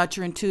more about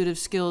your intuitive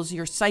skills,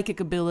 your psychic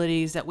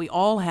abilities that we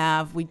all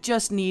have. We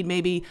just need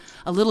maybe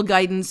a little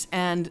guidance.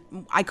 And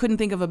I couldn't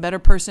think of a better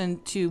person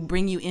to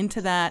bring you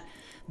into that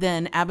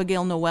than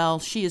Abigail Noel.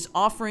 She is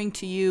offering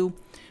to you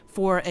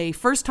for a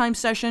first-time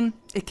session.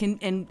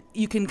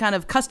 You can kind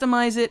of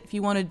customize it if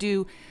you want to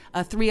do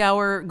a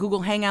 3-hour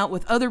Google Hangout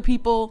with other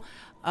people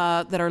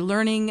that are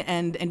learning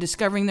and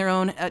discovering their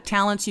own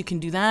talents. You can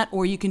do that,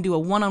 or you can do a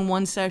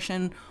one-on-one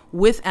session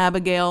with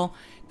Abigail.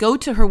 Go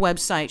to her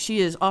website. She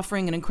is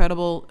offering an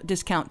incredible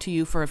discount to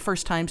you for a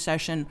first-time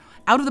session.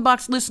 Out of the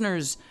Box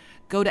listeners,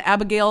 go to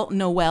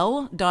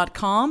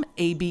abigailnoel.com,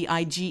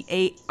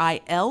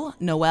 ABIGAIL,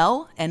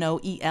 Noel,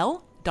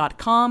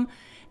 NOEL.com,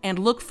 and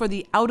look for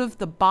the Out of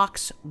the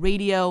Box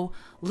Radio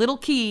little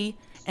key,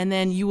 and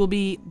then you will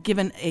be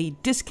given a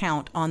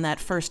discount on that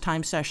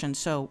first-time session.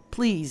 So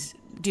please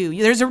do.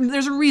 There's a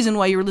reason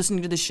why you were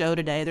listening to the show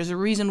today. There's a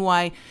reason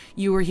why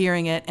you were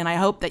hearing it, and I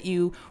hope that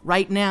you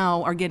right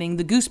now are getting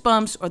the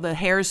goosebumps or the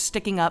hairs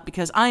sticking up,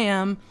 because I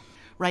am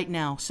right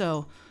now.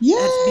 So Yay!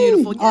 That's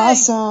beautiful. Yay!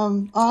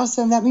 Awesome.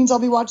 That means I'll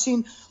be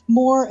watching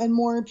more and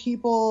more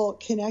people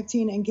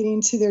connecting and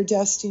getting to their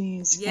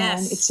destinies.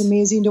 Yes. And it's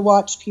amazing to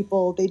watch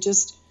people.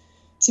 It's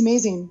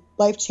amazing.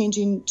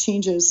 Life-changing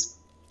changes.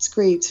 It's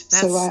great.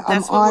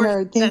 I'm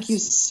honored. Thank you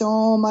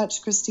so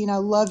much, Christine. I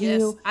love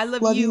you. I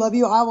love you. Love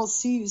you. I will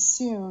see you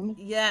soon.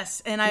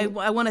 Yes. And I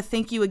want to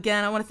thank you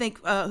again. I want to thank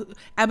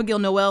Abigail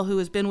Noel, who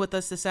has been with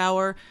us this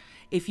hour.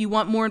 If you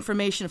want more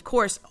information, of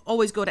course,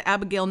 always go to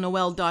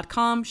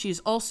abigailnoel.com.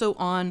 She's also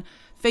on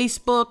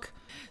Facebook.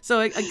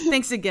 So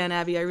thanks again,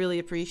 Abby. I really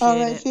appreciate it. All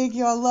right, thank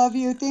you. I love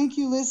you. Thank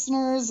you,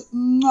 listeners.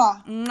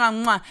 Mwah.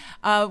 Mwah, mwah.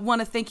 I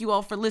want to thank you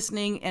all for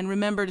listening, and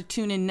remember to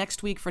tune in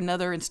next week for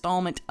another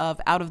installment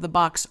of Out of the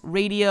Box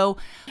Radio.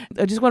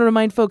 I just want to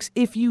remind folks,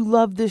 if you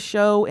love this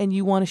show and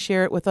you want to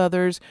share it with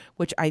others,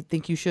 which I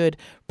think you should,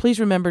 please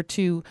remember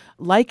to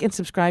like and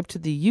subscribe to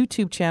the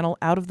YouTube channel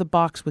Out of the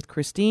Box with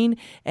Christine,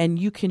 and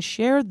you can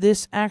share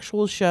this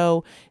actual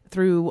show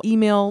through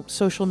email,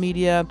 social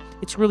media.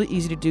 It's really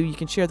easy to do. You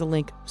can share the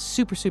link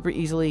super, super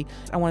easily.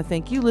 I want to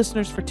thank you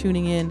listeners for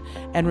tuning in.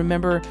 And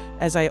remember,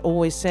 as I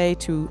always say,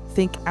 to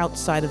think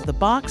outside of the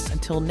box.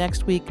 Until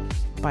next week,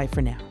 bye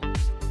for now.